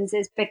reasons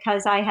is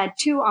because I had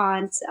 2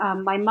 aunts.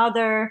 My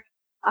mother,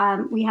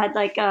 we had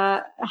like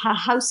a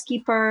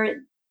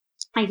housekeeper.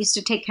 I used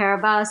to take care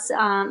of us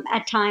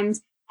at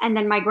times, and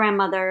then my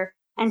grandmother.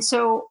 And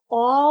so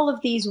all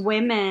of these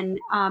women,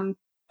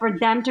 for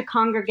them to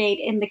congregate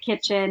in the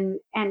kitchen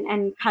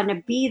and kind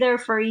of be there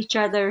for each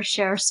other,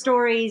 share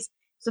stories.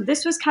 So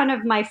this was kind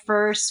of my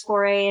first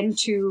foray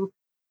into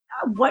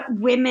what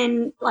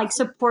women like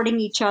supporting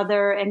each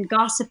other and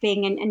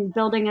gossiping and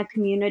building a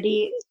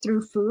community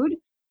through food.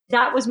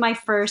 That was my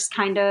first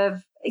kind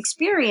of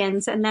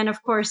experience. And then,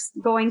 of course,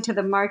 going to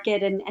the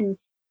market and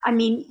I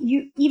mean,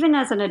 even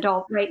as an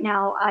adult right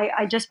now,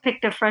 I just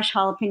picked a fresh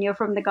jalapeno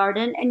from the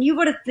garden and you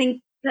would have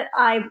think that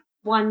I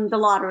won the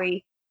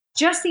lottery.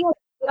 Just the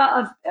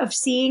idea of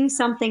seeing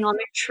something on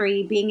a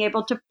tree, being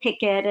able to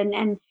pick it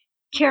and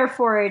care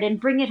for it and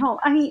bring it home.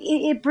 I mean,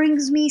 it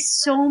brings me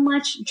so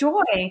much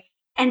joy.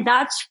 And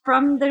that's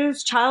from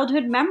those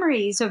childhood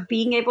memories of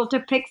being able to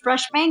pick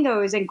fresh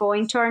mangoes and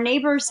going to our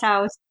neighbor's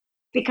house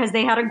because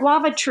they had a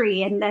guava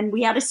tree and then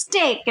we had a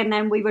stick and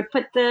then we would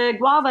put the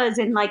guavas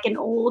in like an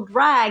old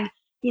rag,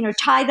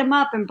 tie them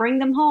up and bring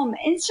them home.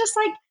 And it's just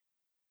like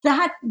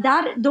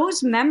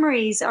those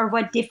memories are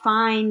what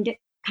defined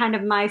kind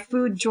of my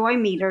food joy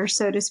meter,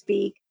 so to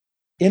speak.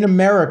 In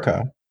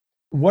America,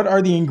 what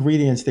are the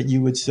ingredients that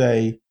you would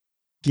say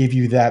give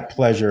you that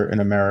pleasure in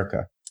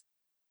America?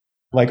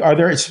 Like, are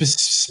there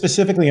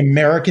specifically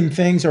American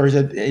things, or is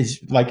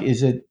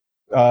it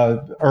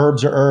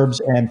herbs are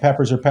herbs and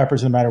peppers are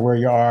peppers no matter where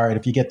you are? And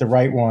if you get the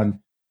right one,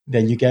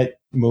 then you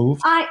get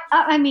moved?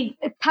 I mean,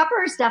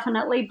 peppers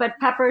definitely, but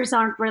peppers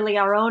aren't really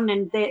our own,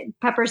 and the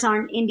peppers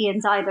aren't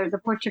Indians either. The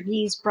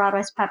Portuguese brought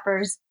us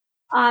peppers.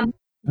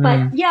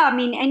 But yeah, I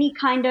mean, any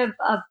kind of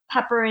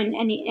pepper in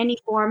any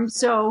form.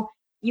 So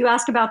you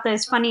asked about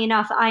this. Funny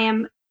enough, I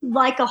am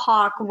like a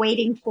hawk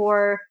waiting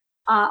for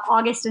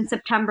August and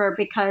September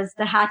because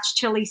the Hatch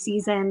chili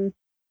season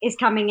is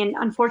coming. And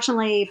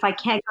unfortunately, if I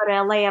can't go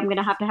to LA, I'm going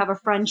to have a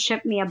friend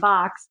ship me a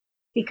box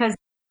because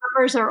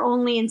peppers are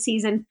only in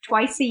season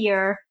twice a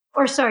year,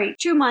 or sorry,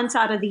 2 months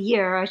out of the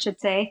year, I should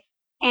say.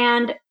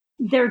 And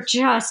they're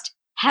just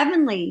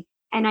heavenly.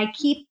 And I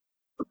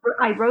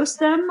roast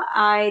them.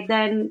 I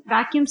then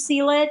vacuum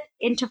seal it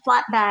into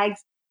flat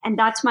bags, and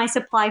that's my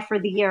supply for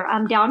the year.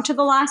 I'm down to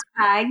the last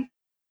bag,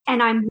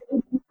 and I'm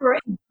waiting for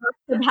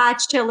the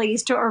Hatch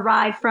chilies to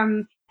arrive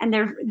from, and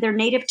they're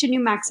native to New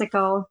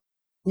Mexico.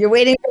 You're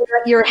waiting for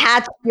your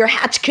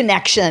hatch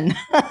connection.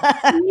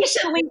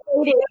 Initially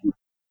waiting.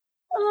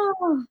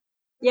 Oh,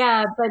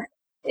 yeah, but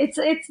it's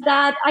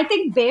that I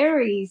think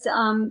berries.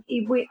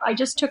 I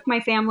just took my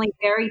family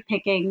berry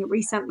picking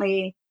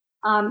recently.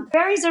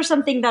 Berries are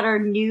something that are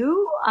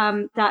new,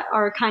 that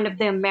are kind of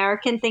the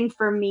American thing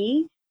for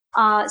me,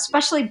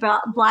 especially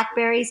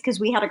blackberries, because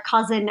we had a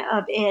cousin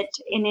of it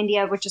in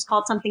India, which is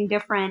called something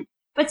different,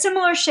 but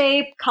similar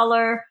shape,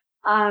 color.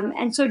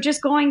 And so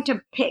just going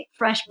to pick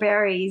fresh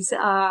berries.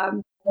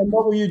 And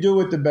what will you do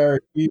with the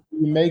berries? Will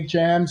you make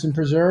jams and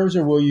preserves,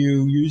 or will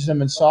you use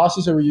them in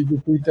sauces, or will you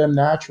just eat them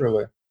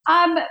naturally?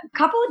 A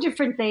couple of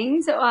different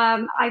things.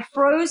 I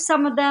froze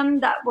some of them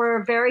that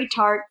were very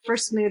tart for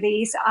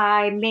smoothies.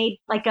 I made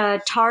like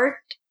a tart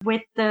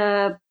with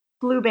the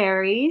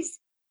blueberries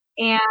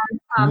and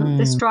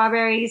the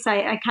strawberries.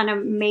 I kind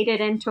of made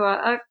it into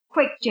a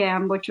quick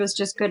jam, which was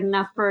just good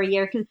enough for a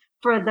year,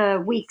 for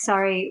the week.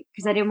 Sorry,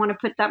 because I didn't want to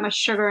put that much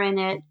sugar in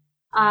it.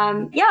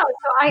 Yeah,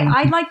 so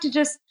I like to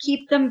just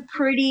keep them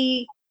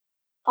pretty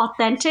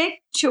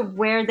authentic to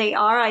where they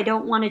are. I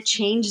don't want to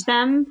change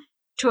them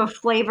to a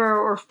flavor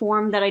or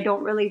form that I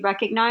don't really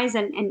recognize,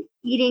 and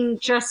eating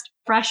just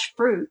fresh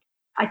fruit.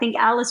 I think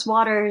Alice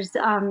Waters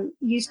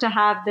used to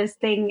have this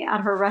thing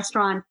at her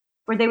restaurant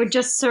where they would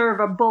just serve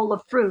a bowl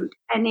of fruit,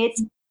 and it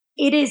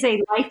is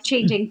a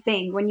life-changing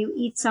thing when you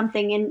eat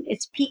something in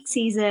its peak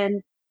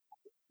season,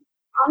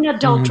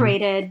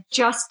 unadulterated,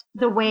 just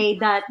the way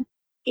that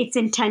it's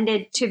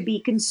intended to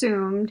be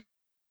consumed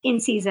in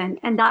season,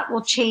 and that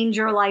will change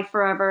your life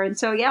forever. And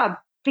so, yeah,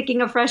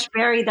 picking a fresh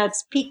berry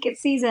that's peak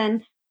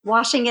season,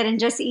 washing it and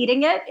just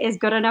eating it is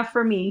good enough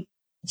for me.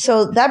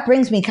 So that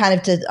brings me kind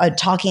of to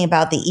talking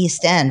about the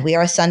East End. We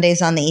are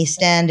Sundays on the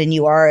East End, and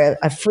you are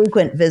a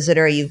frequent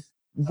visitor. You've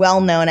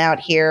well known out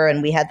here,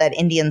 and we had that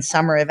Indian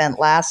summer event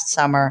last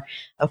summer.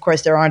 Of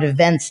course, there aren't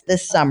events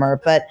this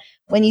summer, but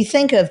when you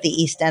think of the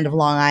East End of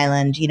Long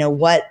Island, you know,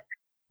 what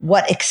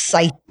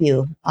excites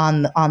you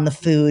on the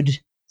food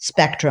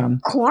spectrum?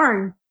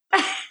 Corn.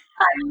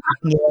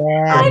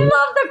 Yeah. I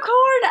love the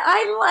corn.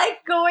 I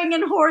like going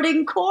and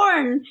hoarding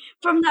corn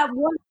from that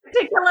one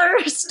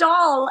particular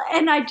stall,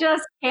 and I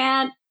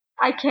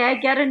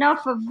can't get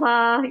enough of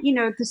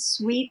the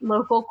sweet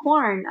local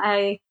corn.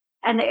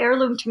 And the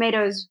heirloom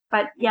tomatoes,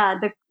 but yeah,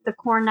 the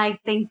corn I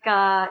think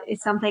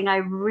is something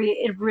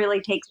it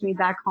really takes me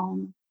back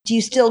home. Do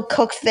you still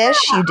cook fish?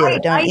 Yeah, you do,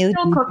 don't you? I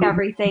still cook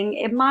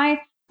everything.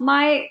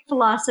 My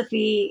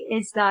philosophy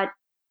is that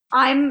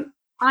I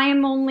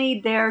am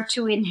only there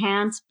to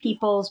enhance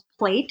people's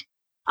plate.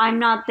 I'm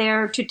not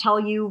there to tell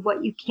you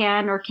what you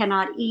can or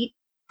cannot eat.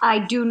 I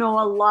do know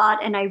a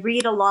lot and I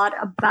read a lot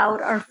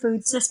about our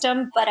food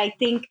system, but I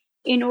think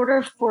in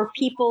order for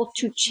people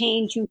to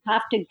change, you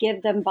have to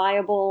give them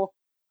viable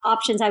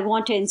options. I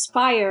want to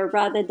inspire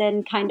rather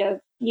than kind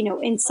of,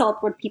 insult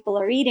what people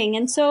are eating.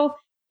 And so,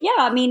 yeah,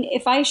 I mean,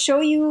 if I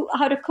show you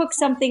how to cook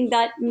something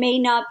that may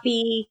not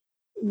be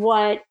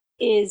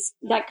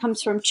that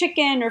comes from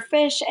chicken or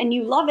fish and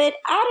you love it,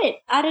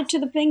 add it to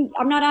the thing.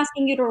 I'm not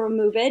asking you to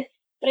remove it,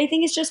 but I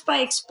think it's just by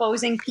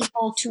exposing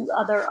people to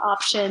other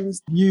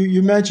options.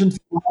 You mentioned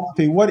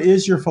philosophy. What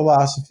is your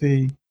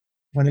philosophy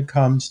when it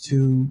comes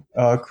to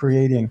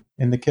creating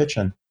in the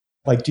kitchen?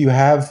 Like, do you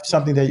have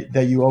something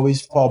that you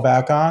always fall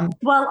back on?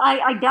 Well,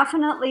 I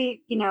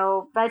definitely,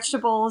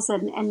 vegetables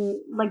and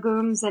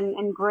legumes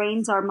and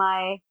grains are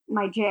my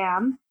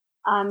jam.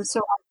 So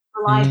I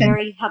rely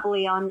very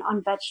heavily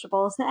on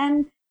vegetables.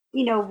 And,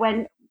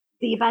 when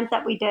the event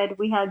that we did,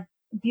 we had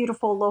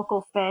beautiful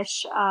local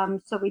fish.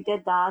 So we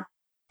did that.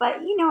 But,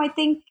 I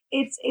think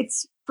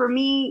it's for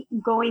me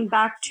going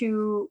back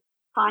to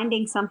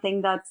finding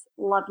something that's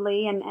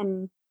lovely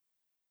and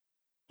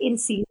in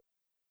season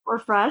or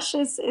fresh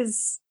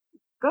is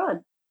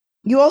good.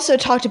 You also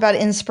talked about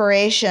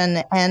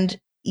inspiration, and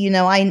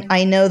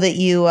I know that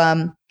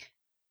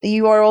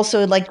you are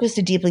also like just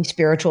a deeply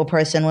spiritual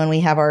person. When we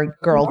have our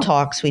girl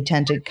talks, we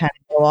tend to kind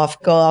of go off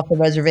the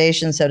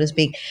reservation, so to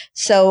speak.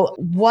 So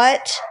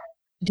what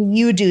do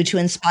you do to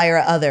inspire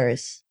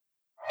others?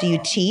 Do you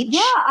teach?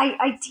 Yeah,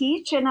 I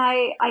teach, and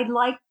I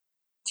like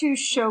to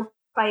show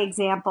by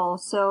example.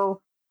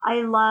 So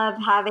I love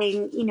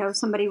having,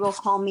 somebody will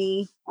call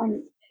me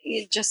and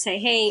just say,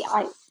 hey,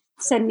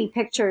 send me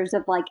pictures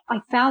of like,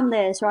 I found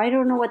this, or I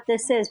don't know what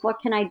this is. What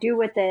can I do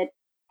with it?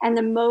 And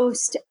the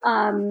most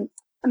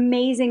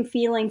amazing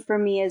feeling for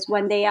me is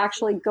when they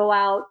actually go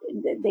out,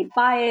 they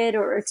buy it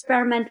or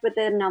experiment with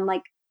it, and I'm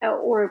like,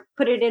 or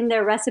put it in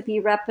their recipe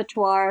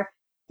repertoire.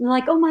 And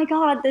like, oh my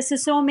God, this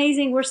is so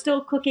amazing. We're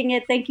still cooking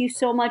it. Thank you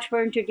so much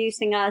for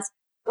introducing us.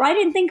 Or I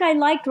didn't think I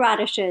liked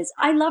radishes.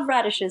 I love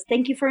radishes.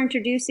 Thank you for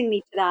introducing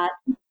me to that.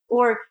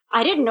 Or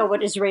I didn't know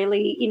what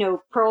Israeli,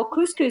 pearl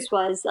couscous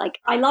was. Like,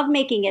 I love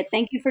making it.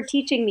 Thank you for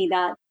teaching me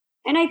that.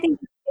 And I think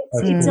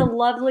it's a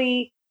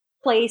lovely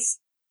place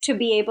to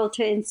be able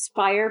to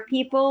inspire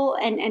people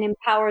and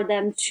empower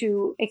them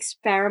to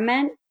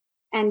experiment,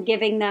 and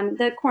giving them,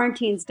 the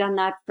quarantine's done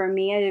that for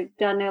me. I've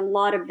done a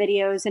lot of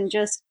videos and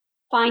just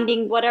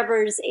finding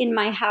whatever's in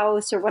my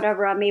house or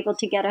whatever I'm able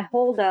to get a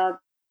hold of,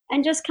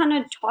 and just kind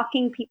of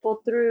talking people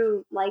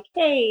through, like,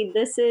 hey,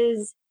 this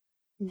is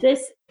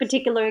this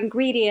particular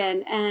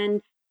ingredient.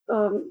 And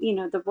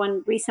the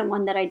one recent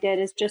one that I did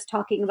is just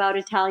talking about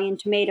Italian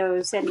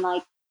tomatoes and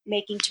like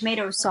making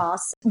tomato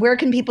sauce. Where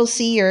can people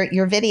see your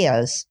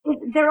videos?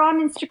 They're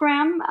on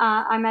Instagram.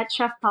 I'm at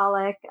Chef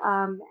Pollack.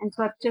 And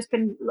so I've just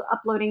been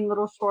uploading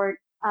little short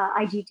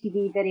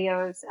IGTV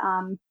videos.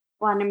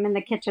 When I'm in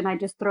the kitchen, I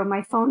just throw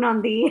my phone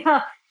on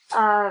the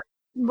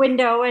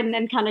window and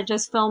then kind of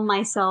just film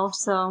myself.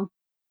 So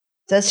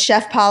that's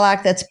Chef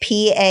Pollack. That's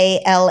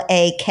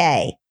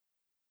PALAK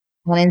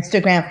on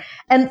Instagram.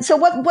 And so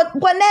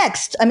what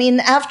next? I mean,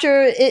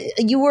 after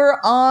you were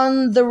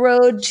on the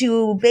road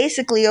to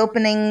basically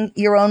opening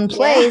your own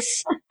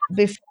place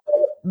before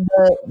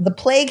the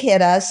plague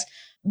hit us,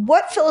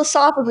 what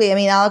philosophically, I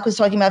mean, Alec was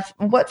talking about,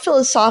 what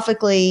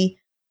philosophically,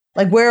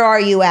 like, where are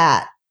you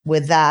at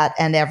with that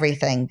and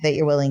everything that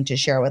you're willing to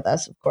share with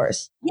us, of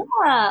course?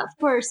 Yeah, of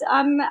course.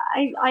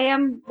 I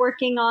am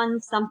working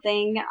on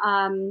something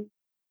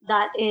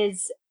that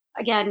is,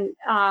 again,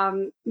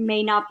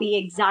 may not be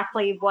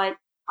exactly what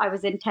I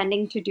was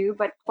intending to do,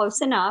 but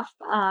close enough.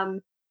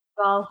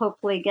 I'll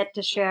hopefully get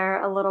to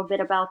share a little bit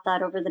about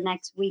that over the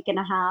next week and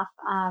a half.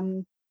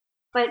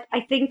 But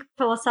I think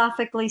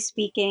philosophically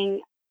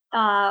speaking,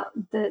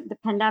 the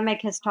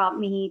pandemic has taught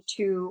me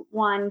to,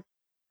 one,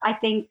 I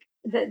think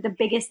the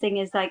biggest thing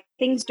is, like,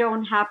 things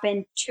don't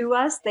happen to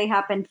us, they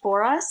happen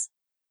for us.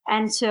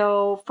 And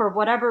so for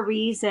whatever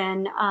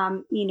reason,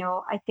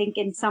 I think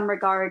in some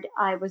regard,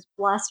 I was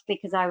blessed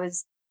because I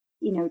was,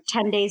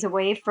 10 days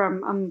away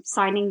from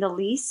signing the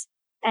lease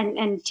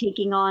and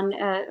taking on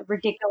a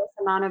ridiculous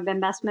amount of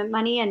investment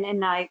money.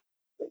 And I,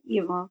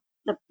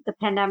 the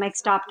pandemic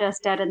stopped us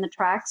dead in the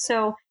tracks.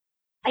 So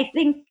I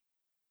think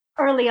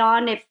early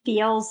on, it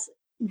feels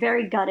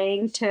very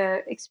gutting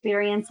to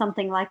experience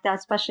something like that,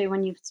 especially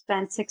when you've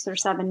spent 6 or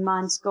 7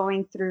 months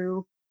going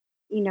through,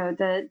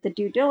 the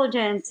due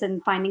diligence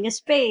and finding a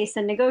space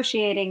and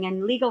negotiating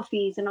and legal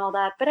fees and all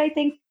that. But I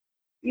think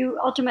you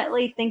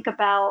ultimately think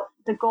about,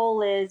 the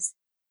goal is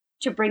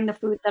to bring the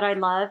food that I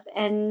love.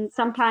 And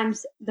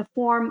sometimes the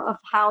form of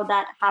how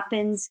that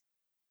happens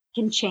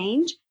can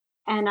change.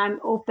 And I'm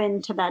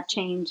open to that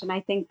change. And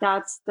I think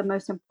that's the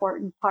most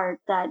important part,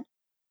 that,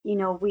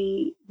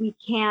 we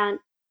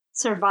can't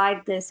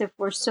survive this if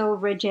we're so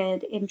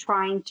rigid in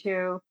trying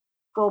to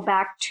go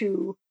back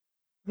to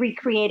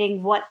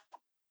recreating what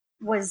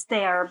was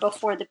there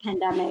before the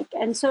pandemic.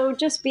 And so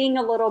just being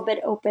a little bit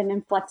open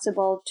and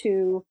flexible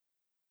to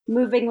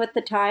moving with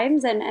the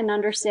times, and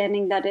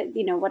understanding that it,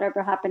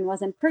 whatever happened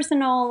wasn't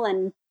personal.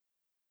 And,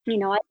 I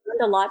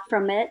learned a lot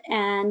from it,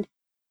 and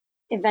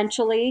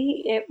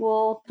eventually it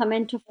will come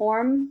into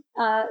form,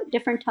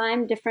 different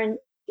time, different,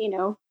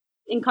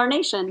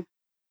 incarnation.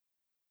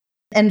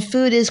 And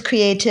food is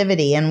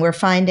creativity. And we're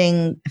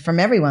finding from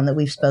everyone that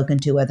we've spoken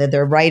to, whether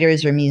they're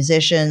writers or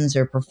musicians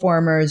or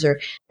performers, or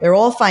they're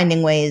all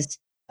finding ways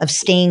of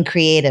staying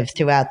creative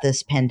throughout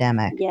this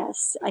pandemic.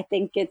 Yes, I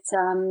think it's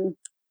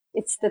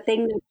the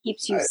thing that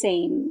keeps you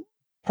sane.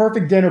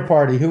 Perfect dinner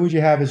party. Who would you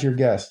have as your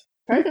guest?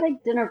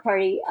 Perfect dinner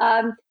party.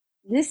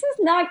 This is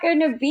not going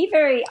to be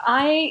very.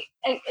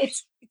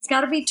 It's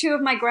got to be 2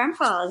 of my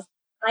grandfathers.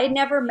 I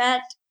never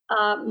met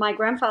my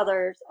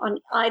grandfathers on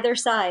either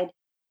side.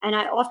 And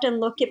I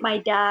often look at my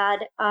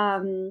dad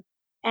and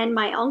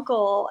my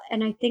uncle,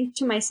 and I think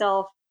to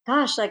myself,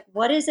 gosh, like,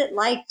 what is it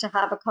like to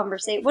have a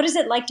conversation? What is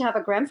it like to have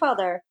a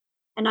grandfather?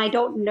 And I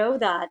don't know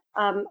that.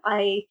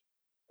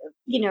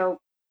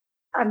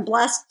 I'm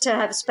blessed to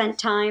have spent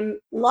time,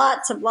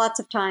 lots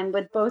of time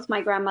with both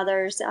my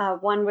grandmothers.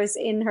 One was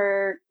in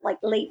her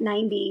late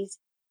 90s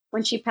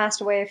when she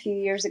passed away a few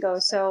years ago.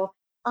 So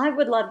I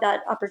would love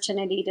that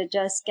opportunity to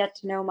just get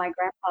to know my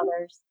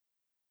grandfathers.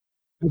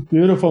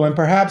 Beautiful. And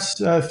perhaps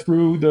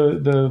through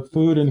the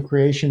food and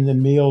creation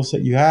and meals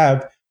that you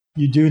have,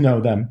 you do know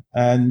them.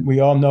 And we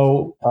all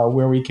know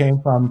where we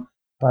came from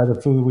by the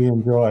food we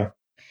enjoy.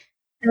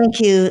 Thank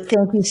you.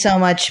 Thank you so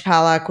much,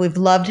 Pollack. We've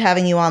loved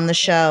having you on the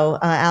show.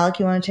 Alec,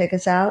 you want to take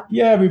us out?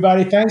 Yeah,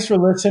 everybody. Thanks for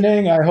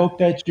listening. I hope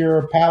that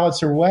your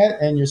palates are wet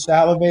and you're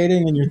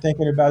salivating and you're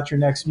thinking about your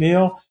next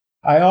meal.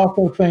 I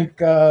also think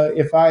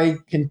if I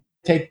can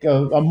take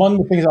among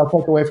the things I'll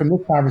take away from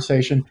this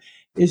conversation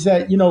is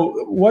that,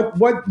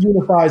 what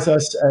unifies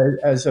us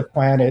as a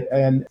planet,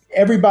 and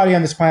everybody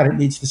on this planet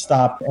needs to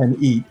stop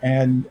and eat.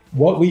 And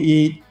what we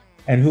eat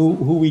and who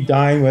we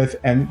dine with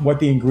and what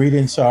the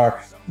ingredients are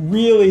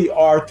really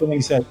are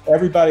things that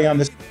everybody on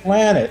this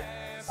planet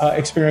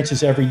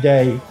experiences every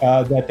day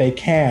that they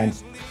can.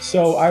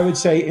 So I would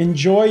say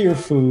enjoy your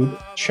food,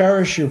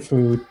 cherish your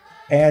food,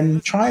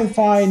 and try and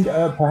find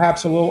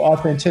perhaps a little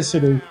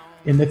authenticity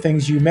in the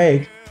things you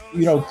make.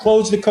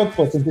 Close the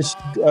cookbook and just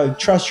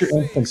trust your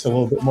instincts a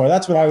little bit more.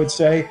 That's what I would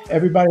say.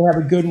 Everybody have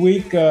a good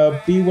week.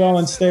 Be well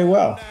and stay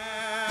well.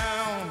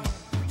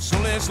 So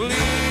let's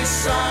leave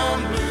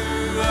some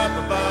blue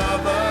up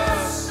above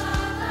us.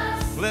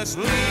 Let's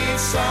leave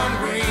some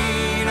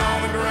green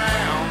on the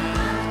ground.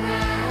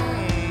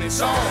 It's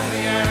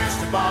only ours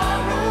to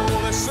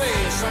borrow. Let's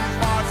save some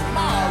for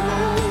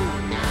tomorrow.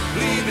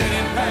 Leave it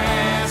and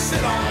pass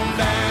it on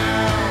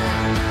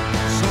down.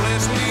 So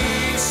let's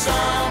leave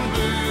some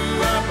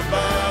blue up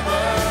above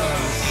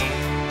us.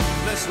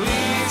 Let's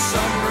leave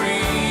some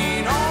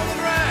green on the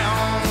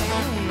ground.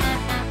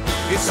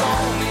 It's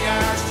only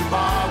ours to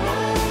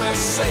borrow. Let's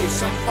save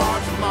some for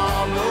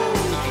tomorrow.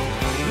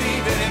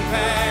 Leave it and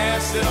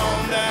pass it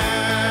on down.